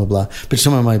bullshit, blah, blah, blah. But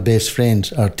some of my best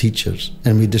friends are teachers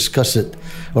and we discuss it,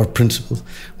 or principals,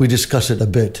 we discuss it a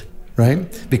bit,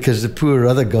 right? Because the poor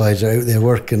other guys are out there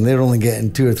working, they're only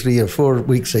getting 2 or 3 or 4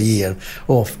 weeks a year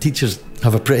off. Teachers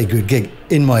have a pretty good gig,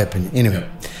 in my opinion. Anyway,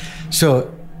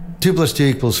 so 2 +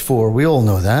 2 = 4. We all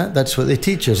know that. That's what they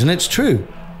teach us. And it's true.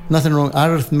 Nothing wrong.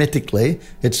 Arithmetically,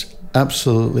 it's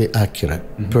absolutely accurate.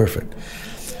 Perfect.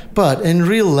 But in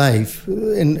real life,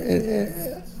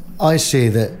 I say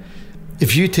that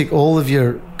if you take all of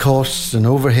your costs and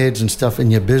overheads and stuff in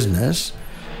your business,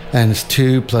 and it's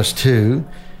 2 + 2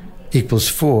 =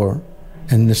 4,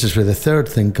 and this is where the third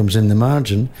thing comes in, the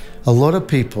margin, a lot of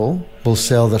people will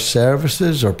sell their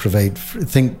services or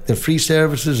think they're free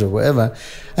services or whatever,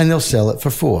 and they'll sell it for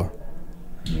 4.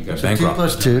 You go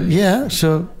bankrupt. 2 + 2, yeah,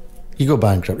 so you go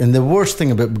bankrupt. And the worst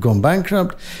thing about going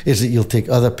bankrupt is that you'll take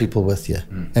other people with you,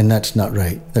 and that's not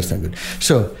right. That's not good.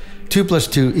 So 2 +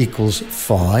 2 =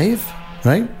 5,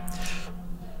 right?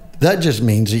 That just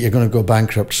means that you're going to go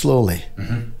bankrupt slowly.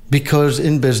 Because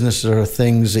in business there are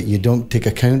things that you don't take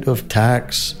account of,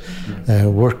 tax,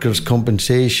 workers'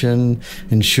 compensation,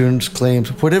 insurance claims,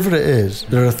 whatever it is.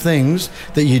 There are things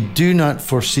that you do not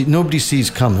foresee, nobody sees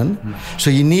coming. So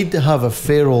you need to have a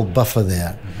fair old buffer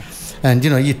there. And,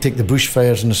 you take the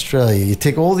bushfires in Australia, you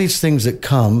take all these things that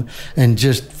come and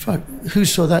just, fuck, who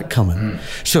saw that coming?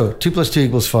 So 2 +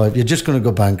 2 = 5, you're just going to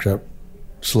go bankrupt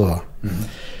slower.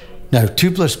 Now,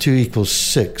 2 + 2 =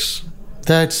 6,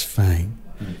 that's fine.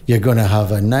 You're going to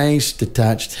have a nice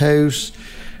detached house.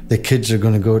 The kids are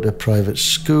going to go to private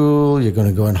school. You're going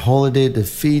to go on holiday to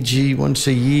Fiji once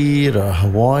a year or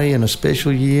Hawaii in a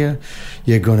special year.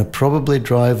 You're going to probably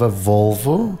drive a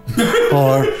Volvo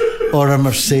or a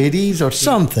Mercedes or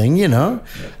something, you know.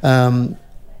 And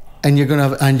you're going to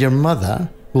have, and your mother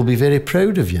will be very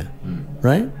proud of you,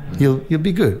 right? You'll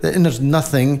be good. And there's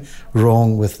nothing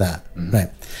wrong with that, right?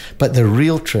 But the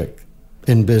real trick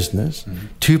in business,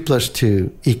 2 + 2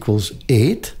 =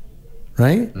 8,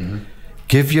 right?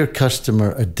 Give your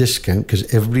customer a discount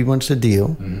because everybody wants a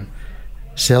deal.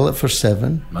 Sell it for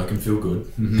 7. Make them feel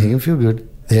good. Make them feel good.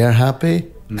 They're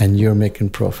happy and you're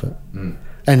making profit.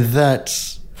 And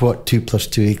that's what 2 +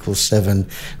 2 = 7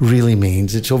 really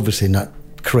means. It's obviously not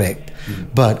correct,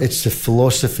 but it's the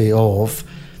philosophy of,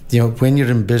 you know, when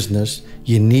you're in business,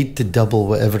 you need to double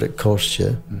whatever it costs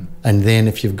you, and then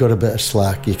if you've got a bit of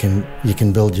slack, you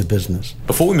can build your business.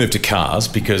 Before we move to cars,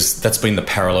 because that's been the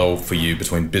parallel for you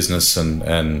between business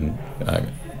and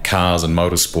cars and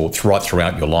motorsport right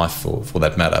throughout your life, for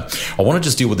that matter, I want to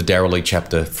just deal with the Darrell Lea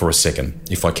chapter for a second,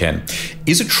 if I can.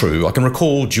 Is it true? I can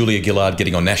recall Julia Gillard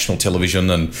getting on national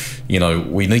television and, you know,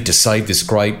 we need to save this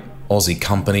great Aussie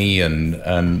company,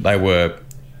 and they were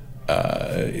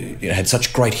had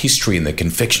such great history in the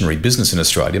confectionery business in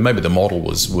Australia. Maybe the model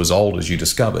was old, as you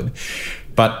discovered,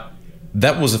 but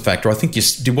that was a factor. I think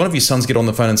did one of your sons get on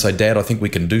the phone and say, "Dad, I think we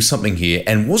can do something here"?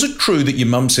 And was it true that your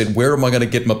mum said, "Where am I going to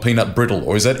get my peanut brittle?"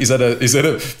 Or is that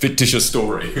a fictitious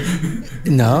story?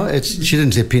 No, she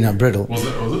didn't say peanut brittle. Was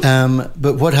it?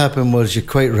 But what happened was, you're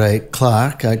quite right.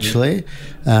 Clark, actually,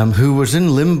 who was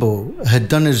in limbo, had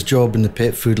done his job in the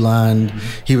pet food land.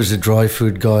 He was a dry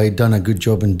food guy, done a good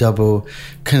job in Dubbo,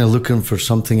 kind of looking for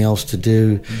something else to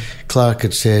do. Clark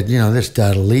had said, you know, this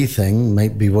Darrell Lea thing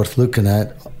might be worth looking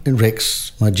at. And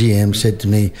Rex, my GM, said to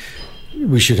me,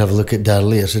 we should have a look at Darrell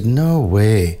Lea. I said, no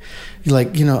way.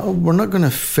 Like, you know, we're not going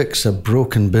to fix a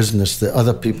broken business that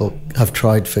other people have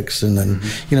tried fixing. And,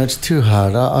 you know, it's too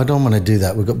hard. I don't want to do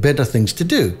that. We've got better things to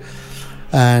do.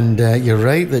 And you're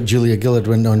right that Julia Gillard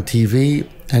went on TV.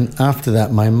 And after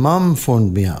that, my mum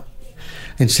phoned me up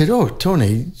and said, oh,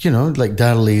 Tony, you know, like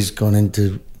Darrell Lea's gone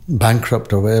into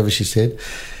bankrupt or whatever she said.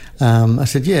 I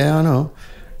said, yeah, I know.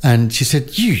 And she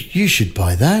said, you should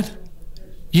buy that.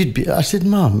 I said,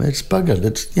 Mum, it's buggered.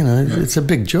 It's, you know, it's a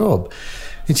big job.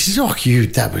 And she says, oh,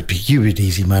 you would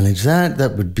easy manage that.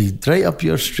 That would be right up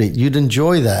your street. You'd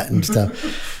enjoy that and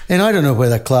stuff. And I don't know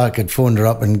whether Clark had phoned her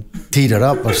up and teed her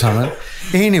up or something.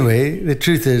 Anyway, the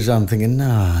truth is, I'm thinking,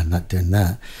 I'm not doing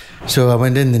that. So I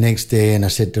went in the next day and I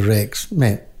said to Rex,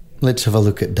 mate, let's have a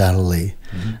look at Darrell Lea.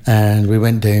 And we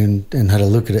went down and had a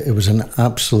look at it. It was an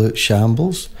absolute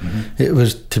shambles. It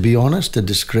was, to be honest, a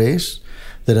disgrace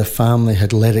that a family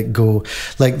had let it go.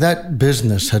 Like, that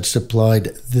business had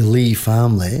supplied the Lea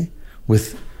family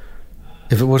with,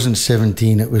 if it wasn't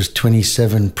 17, it was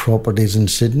 27 properties in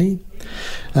Sydney.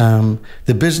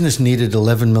 The business needed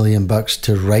 $11 million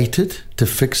to right it, to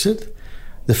fix it.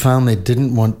 The family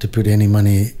didn't want to put any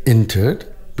money into it,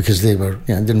 because they were,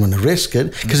 you know, didn't want to risk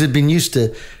it, because they'd been used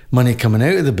to money coming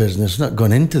out of the business, not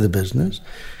going into the business.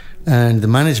 And the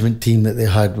management team that they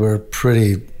had were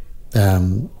pretty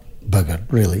buggered,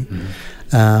 really.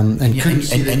 And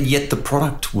yet the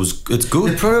product it's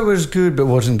good. The product was good, but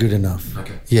wasn't good enough.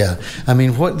 Okay. Yeah. I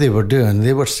mean, what they were doing,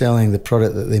 they were selling the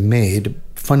product that they made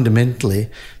fundamentally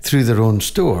through their own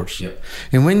stores. Yep.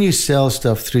 And when you sell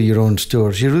stuff through your own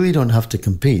stores, you really don't have to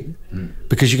compete,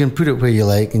 because you can put it where you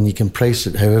like and you can price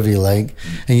it however you like,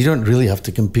 and you don't really have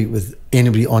to compete with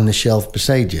anybody on the shelf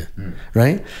beside you,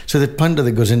 right? So the punter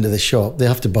that goes into the shop, they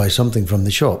have to buy something from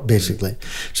the shop, basically.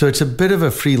 So it's a bit of a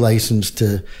free license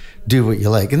to do what you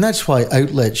like. And that's why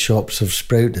outlet shops have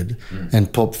sprouted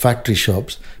and pop factory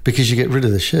shops, because you get rid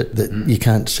of the shit that you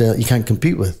can't sell, you can't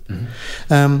compete with.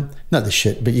 Not the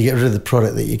shit, but you get rid of the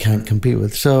product that you can't compete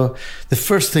with. So the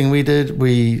first thing we did,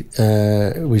 we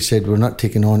said we're not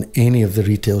taking on any of the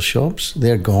retail shops.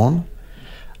 They're gone.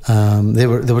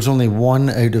 There was only 1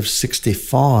 out of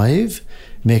 65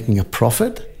 making a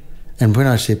profit. And when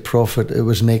I say profit, it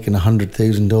was making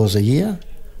 $100,000 a year.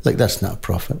 Like, that's not a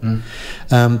profit.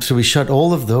 So we shut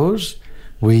all of those.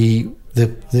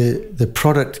 The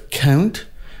product count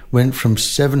went from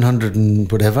 700 and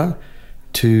whatever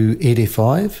to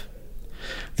 85.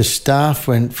 The staff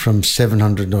went from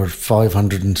 700 or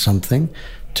 500 and something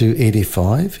to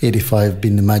 85. 85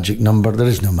 being the magic number. There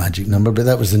is no magic number, but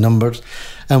that was the numbers.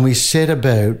 And we set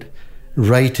about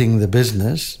writing the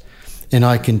business. And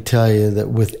I can tell you that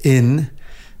within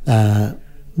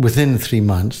 3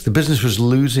 months, the business was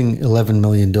losing $11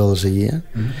 million a year.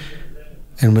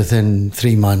 And within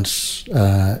 3 months,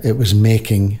 it was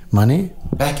making money.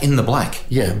 Back in the black.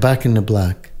 Yeah, back in the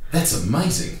black. That's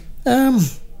amazing.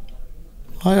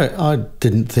 I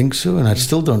didn't think so, and I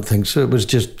still don't think so. It was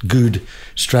just good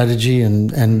strategy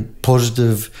and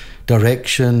positive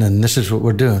direction, and this is what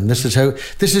we're doing. This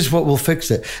is what will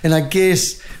fix it. And I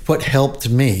guess what helped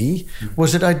me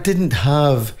was that I didn't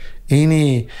have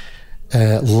any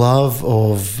love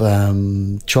of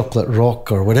chocolate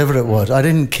rock or whatever it was. I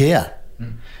didn't care.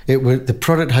 The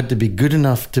product had to be good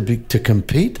enough to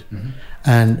compete,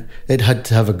 and it had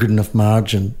to have a good enough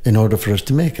margin in order for us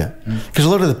to make it. Because a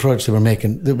lot of the products they were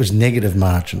making, there was negative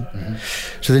margin.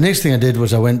 So the next thing I did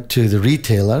was I went to the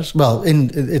retailers. Well,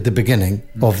 at the beginning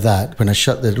of that, when I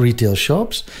shut the retail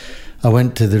shops,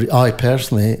 I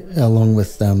personally, along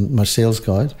with my sales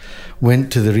guys,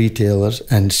 went to the retailers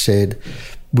and said,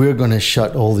 we're going to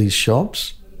shut all these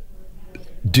shops.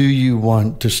 Do you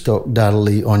want to stock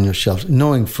Daddley on your shelves?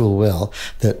 Knowing full well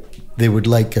that they would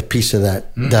like a piece of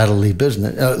that Daddley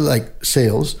business, like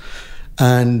sales.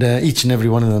 And each and every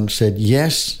one of them said,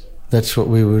 yes, that's what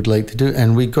we would like to do.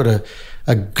 And we got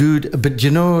a good... But you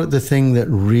know, the thing that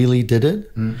really did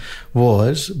it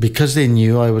was because they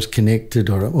knew I was connected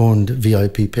or owned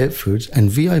VIP Pet Foods,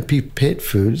 and VIP Pet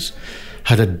Foods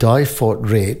had a die-fought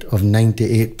rate of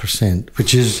 98%,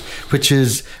 which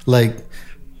is like...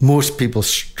 Most people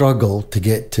struggle to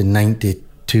get to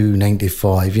 92,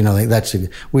 95. You know, like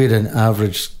we had an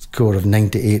average score of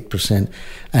 98%.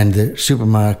 And the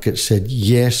supermarket said,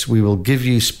 yes, we will give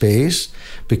you space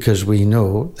because we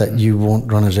know that you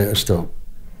won't run us out of stock.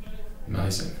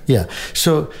 Amazing. Yeah.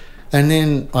 So, and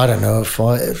then, I don't know,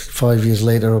 5 years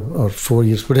later or 4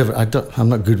 years, whatever, I'm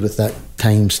not good with that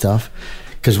time stuff.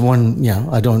 Because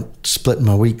I don't split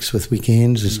my weeks with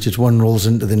weekends. It's just one rolls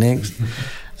into the next.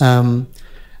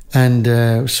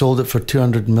 And sold it for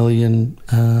 200 million,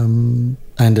 and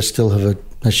I still have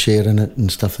a share in it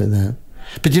and stuff like that.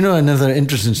 But you know, another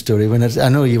interesting story, I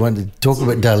know you want to talk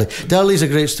about Daddley. Daddley's a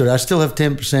great story. I still have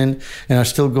 10%, and I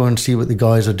still go and see what the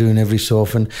guys are doing every so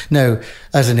often. Now,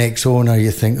 as an ex-owner,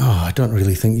 you think, I don't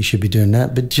really think you should be doing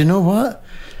that. But do you know what?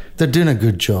 They're doing a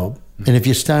good job. And if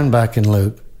you stand back and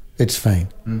look, it's fine.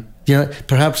 You know,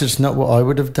 perhaps it's not what I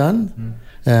would have done,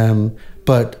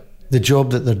 but... the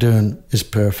job that they're doing is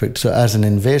perfect. So as an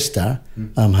investor,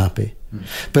 I'm happy.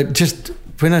 But just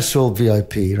when I sold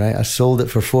VIP, right, I sold it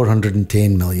for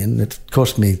 410 million. It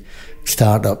cost me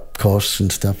startup costs and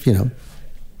stuff, you know.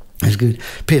 It was good.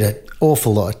 Paid an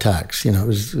awful lot of tax, you know,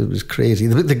 it was crazy.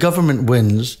 The government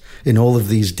wins in all of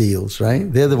these deals, right?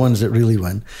 They're the ones that really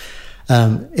win.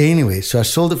 Anyway, so I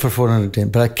sold it for 410,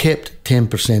 but I kept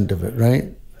 10% of it,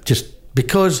 right? Just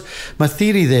because my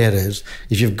theory there is,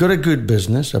 if you've got a good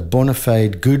business, a bona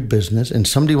fide good business, and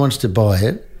somebody wants to buy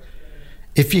it,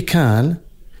 if you can,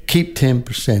 keep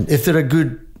 10%. If they're a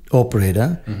good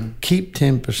operator, keep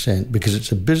 10% because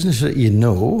it's a business that you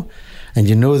know, and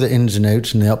you know the ins and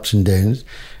outs and the ups and downs.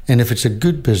 And if it's a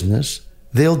good business,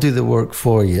 they'll do the work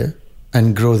for you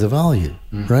and grow the value,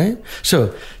 right?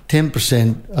 So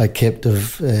 10% I kept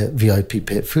of VIP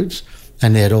Pet Foods,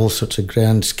 and they had all sorts of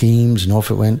grand schemes, and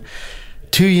off it went.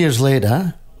 2 years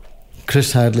later,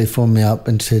 Chris Hadley phoned me up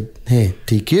and said, hey,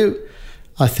 TQ,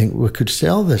 I think we could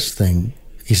sell this thing.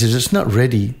 He says, it's not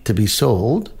ready to be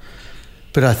sold,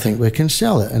 but I think we can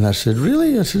sell it. And I said,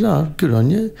 really? I said, good on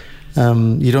you.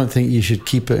 You don't think you should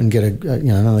keep it and get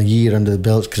another year under the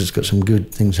belt because it's got some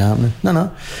good things happening?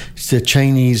 No. It's a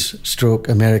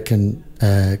Chinese/American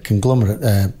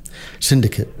conglomerate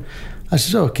syndicate. I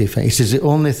said, okay, fine. He says, the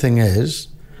only thing is,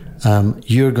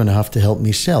 you're going to have to help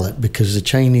me sell it because the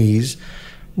Chinese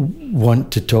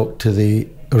want to talk to the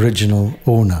original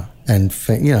owner. And,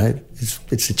 you know,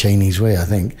 it's the Chinese way, I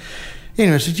think.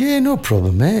 Anyway, I said, yeah, no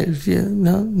problem, mate. Yeah,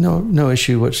 no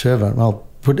issue whatsoever. Well,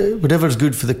 whatever's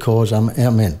good for the cause,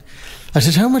 I'm in. I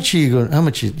said, how much are you going,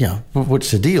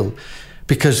 what's the deal?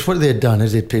 Because what they had done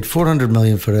is they'd paid 400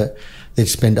 million for it. They'd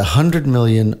spent 100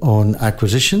 million on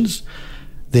acquisitions.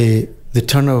 The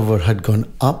turnover had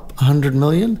gone up 100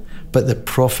 million, but the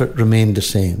profit remained the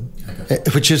same,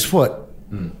 which is what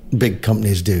big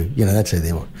companies do. You know, that's how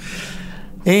they work.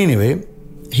 Anyway,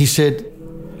 he said,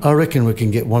 I reckon we can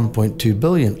get 1.2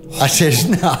 billion. I says,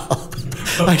 no.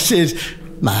 I says,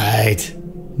 mate,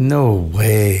 no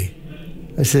way.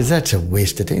 I says, that's a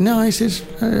waste of time. No, he says,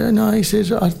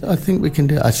 I think we can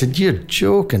do it. I said, you're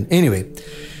joking. Anyway,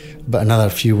 but another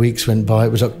few weeks went by.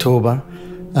 It was October.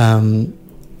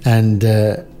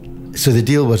 So the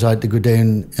deal was I had to go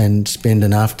down and spend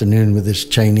an afternoon with this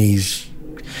Chinese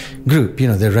group, you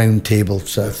know, the round table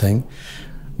sort of thing.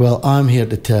 Well, I'm here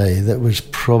to tell you that was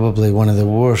probably one of the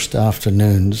worst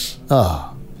afternoons.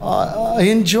 I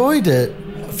enjoyed it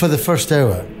for the first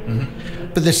hour.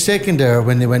 But the second hour,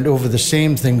 when they went over the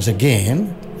same things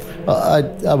again,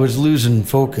 I was losing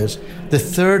focus. The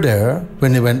third hour,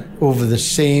 when they went over the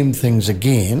same things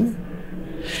again,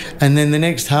 and then the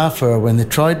next half hour, when they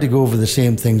tried to go over the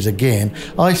same things again,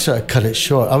 I sort of cut it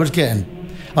short. I was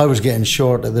getting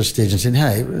short at this stage and saying,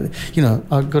 hey,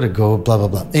 I've got to go, blah, blah,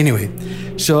 blah. Anyway,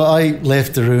 so I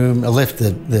left the room, I left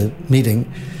the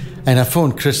meeting, and I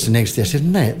phoned Chris the next day. I said,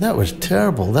 mate, that was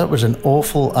terrible. That was an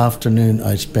awful afternoon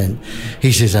I spent.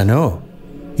 He says, I know.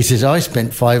 He says, I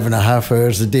spent 5.5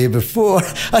 hours the day before.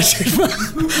 I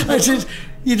said,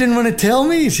 you didn't want to tell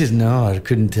me? He says, no, I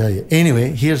couldn't tell you.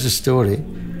 Anyway, here's the story.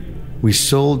 We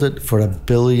sold it for $1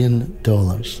 billion.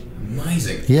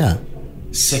 Amazing. Yeah.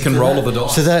 Second roll of the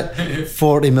dice. So that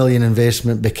 40 million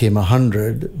investment became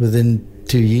 100 within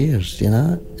 2 years,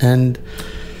 and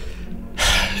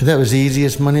that was the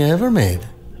easiest money I ever made.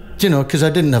 Because I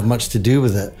didn't have much to do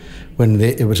with it when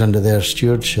it was under their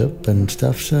stewardship and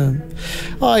stuff. So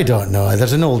I don't know.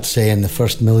 There's an old saying, the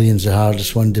first million's the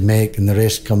hardest one to make and the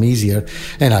rest come easier.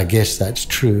 And I guess that's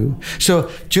true. So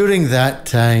during that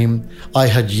time, I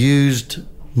had used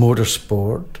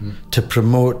motorsport to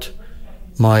promote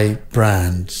my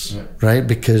brands, right?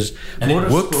 Because and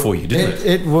it worked for you, didn't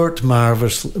it? It worked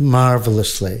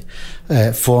marvelously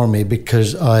for me,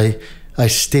 because I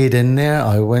stayed in there.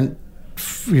 I went,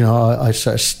 I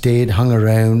sort of stayed, hung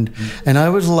around, and I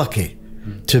was lucky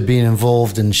to be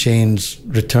involved in Shane's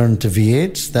return to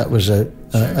V8s. That was a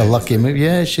lucky move.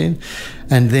 Yeah, Shane.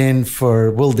 And then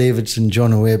for Will Davidson,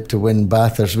 John O'Webb to win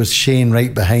Bathurst with Shane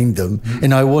right behind them.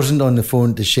 And I wasn't on the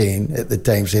phone to Shane at the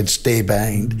time, said stay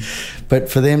behind. But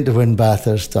for them to win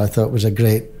Bathurst, I thought was a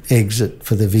great exit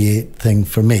for the V8 thing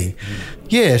for me.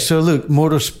 Yeah, so look,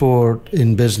 motorsport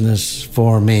in business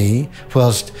for me,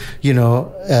 whilst,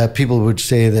 people would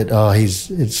say that,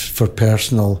 it's for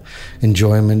personal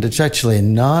enjoyment. It's actually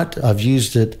not. I've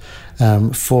used it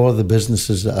for the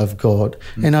businesses that I've got,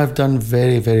 and I've done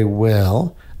very, very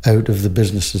well out of the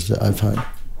businesses that I've had.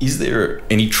 Is there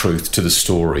any truth to the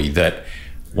story that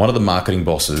one of the marketing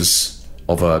bosses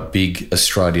of a big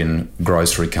Australian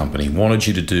grocery company wanted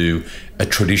you to do a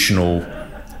traditional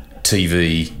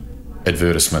TV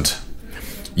advertisement?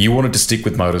 You wanted to stick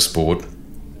with motorsport.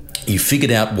 You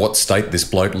figured out what state this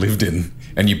bloke lived in,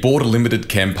 and you bought a limited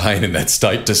campaign in that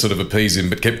state to sort of appease him,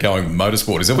 but kept going with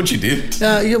motorsport. Is that what you did?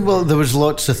 Yeah, well, there was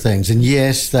lots of things, and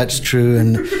yes, that's true.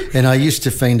 And I used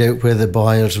to find out where the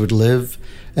buyers would live,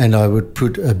 and I would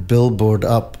put a billboard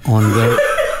up on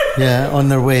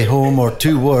their way home or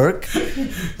to work,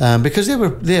 because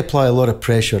they apply a lot of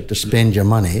pressure to spend your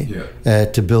money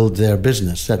to build their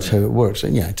business. That's how it works.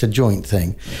 And it's a joint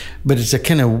thing, but it's a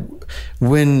kind of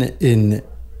win in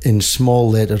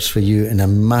small letters for you and a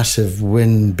massive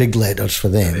win big letters for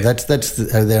them. That's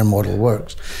how their model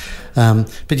works.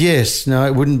 But yes, no,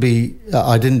 it wouldn't be.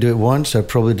 I didn't do it once. I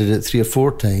probably did it 3 or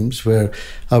 4 times, where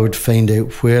I would find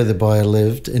out where the buyer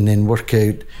lived and then work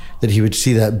out that he would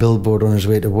see that billboard on his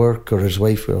way to work, or his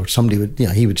wife or somebody would,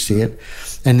 he would see it,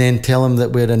 and then tell him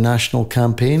that we had a national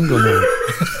campaign going on.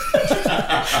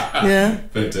 Yeah,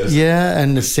 fantastic. Yeah,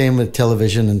 and the same with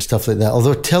television and stuff like that.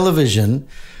 Although television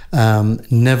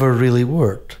never really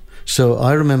worked. So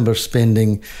I remember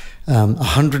spending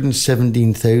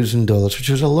 $117,000, which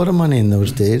was a lot of money in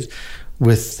those days,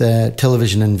 with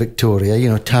television in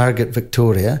Victoria, Target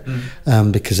Victoria,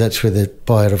 because that's where the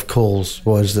buyer of Coles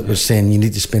was that was saying you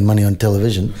need to spend money on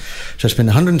television. So I spent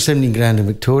 117 grand in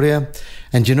Victoria.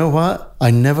 And you know what? I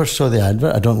never saw the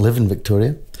advert. I don't live in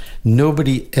Victoria.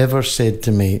 Nobody ever said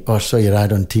to me, I saw your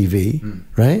ad on TV,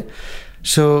 right?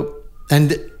 So,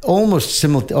 and almost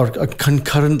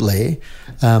concurrently,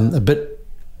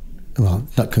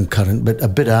 not concurrent, but a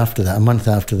bit after that, a month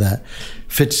after that,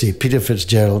 Peter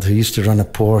Fitzgerald, who used to run a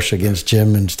Porsche against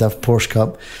Jim and stuff, Porsche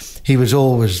Cup, he was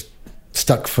always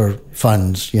stuck for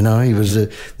funds, he was the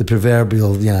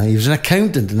proverbial, he was an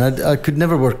accountant, and I could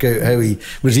never work out how he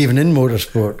was even in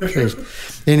motorsport.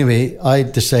 Anyway, I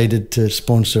decided to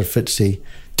sponsor Fitzy.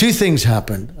 2 things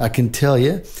happened, I can tell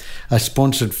you. I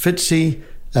sponsored Fitzy,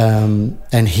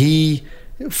 and he,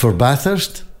 for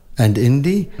Bathurst and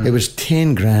Indy, it was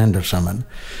 10 grand or something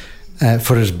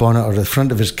for his bonnet or the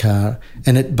front of his car.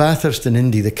 And at Bathurst and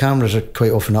Indy, the cameras are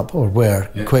quite often up, or were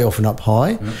quite often up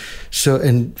high. So,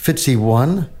 and Fitzy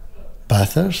won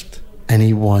Bathurst and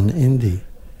he won Indy.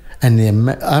 And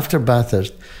after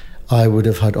Bathurst, I would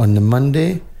have had, on the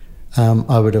Monday,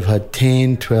 I would have had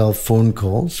 10, 12 phone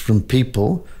calls from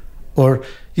people, or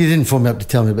you didn't phone me up to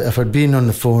tell me, but if I'd been on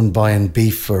the phone buying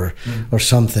beef or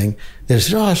something, they'd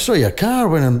say, I saw your car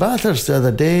winning Bathurst the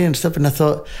other day and stuff. And I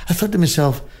thought to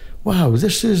myself, wow,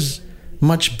 this is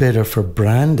much better for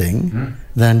branding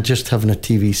than just having a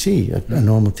TVC, a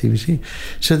normal TVC.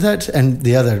 So that's, and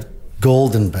the other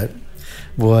golden bit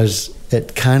was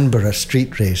at Canberra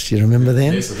street race. You remember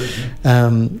then? Yes, I do.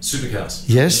 Supercars.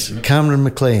 Yes, Cameron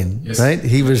McLean, right?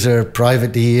 He was our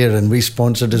privateer and we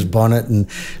sponsored his bonnet, and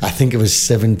I think it was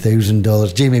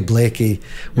 $7,000. Jamie Blakey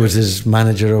was his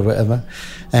manager or whatever.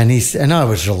 And I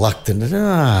was reluctant.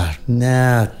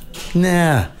 Nah.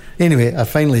 Anyway, I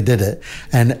finally did it.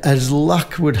 And as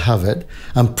luck would have it,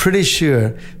 I'm pretty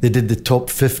sure they did the top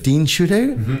 15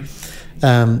 shootout.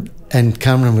 And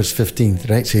Cameron was 15th,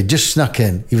 right? So he just snuck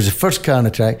in. He was the first car on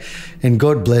the track. And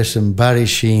God bless him, Barry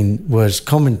Sheen was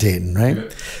commentating, right? Yeah.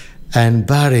 And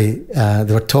Barry,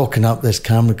 they were talking up this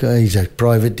Cameron guy. He's a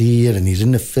privateer and he's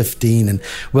in the 15. And,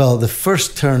 well, the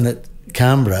first turn at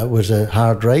Canberra was a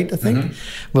hard right, I think.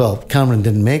 Well, Cameron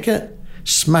didn't make it.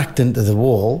 Smacked into the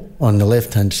wall on the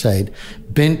left-hand side,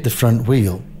 bent the front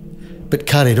wheel, but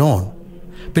carried on.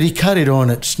 But he carried on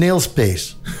at snail's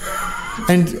pace.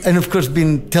 And of course,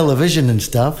 being television and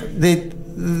stuff, they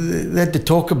had to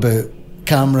talk about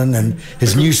Cameron and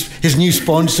his new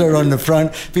sponsor on the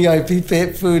front, VIP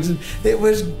Pet Foods. It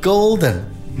was golden.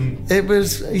 It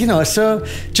was, so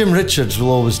Jim Richards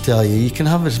will always tell you, you can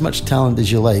have as much talent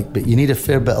as you like, but you need a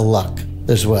fair bit of luck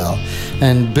as well.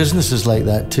 And business is like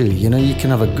that too. You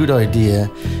can have a good idea,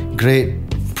 great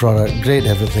product, great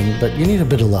everything, but you need a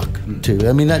bit of luck too.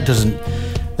 I mean, that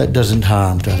doesn't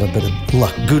harm to have a bit of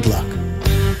luck, good luck.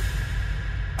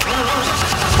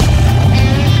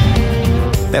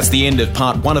 That's the end of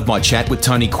part 1 of my chat with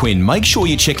Tony Quinn. Make sure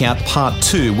you check out part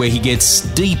 2, where he gets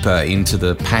deeper into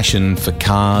the passion for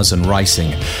cars and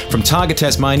racing. From Targa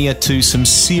Tasmania to some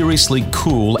seriously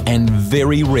cool and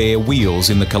very rare wheels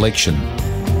in the collection.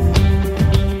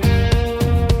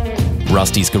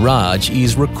 Rusty's Garage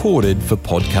is recorded for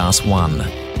Podcast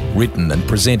 1. Written and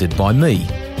presented by me,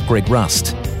 Greg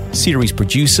Rust. Series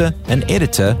producer and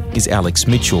editor is Alex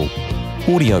Mitchell.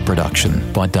 Audio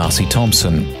production by Darcy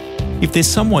Thompson. If there's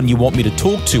someone you want me to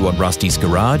talk to on Rusty's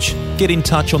Garage, get in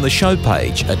touch on the show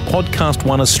page at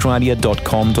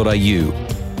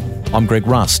podcast1australia.com.au. I'm Greg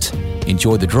Rust.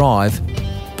 Enjoy the drive,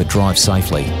 but drive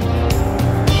safely.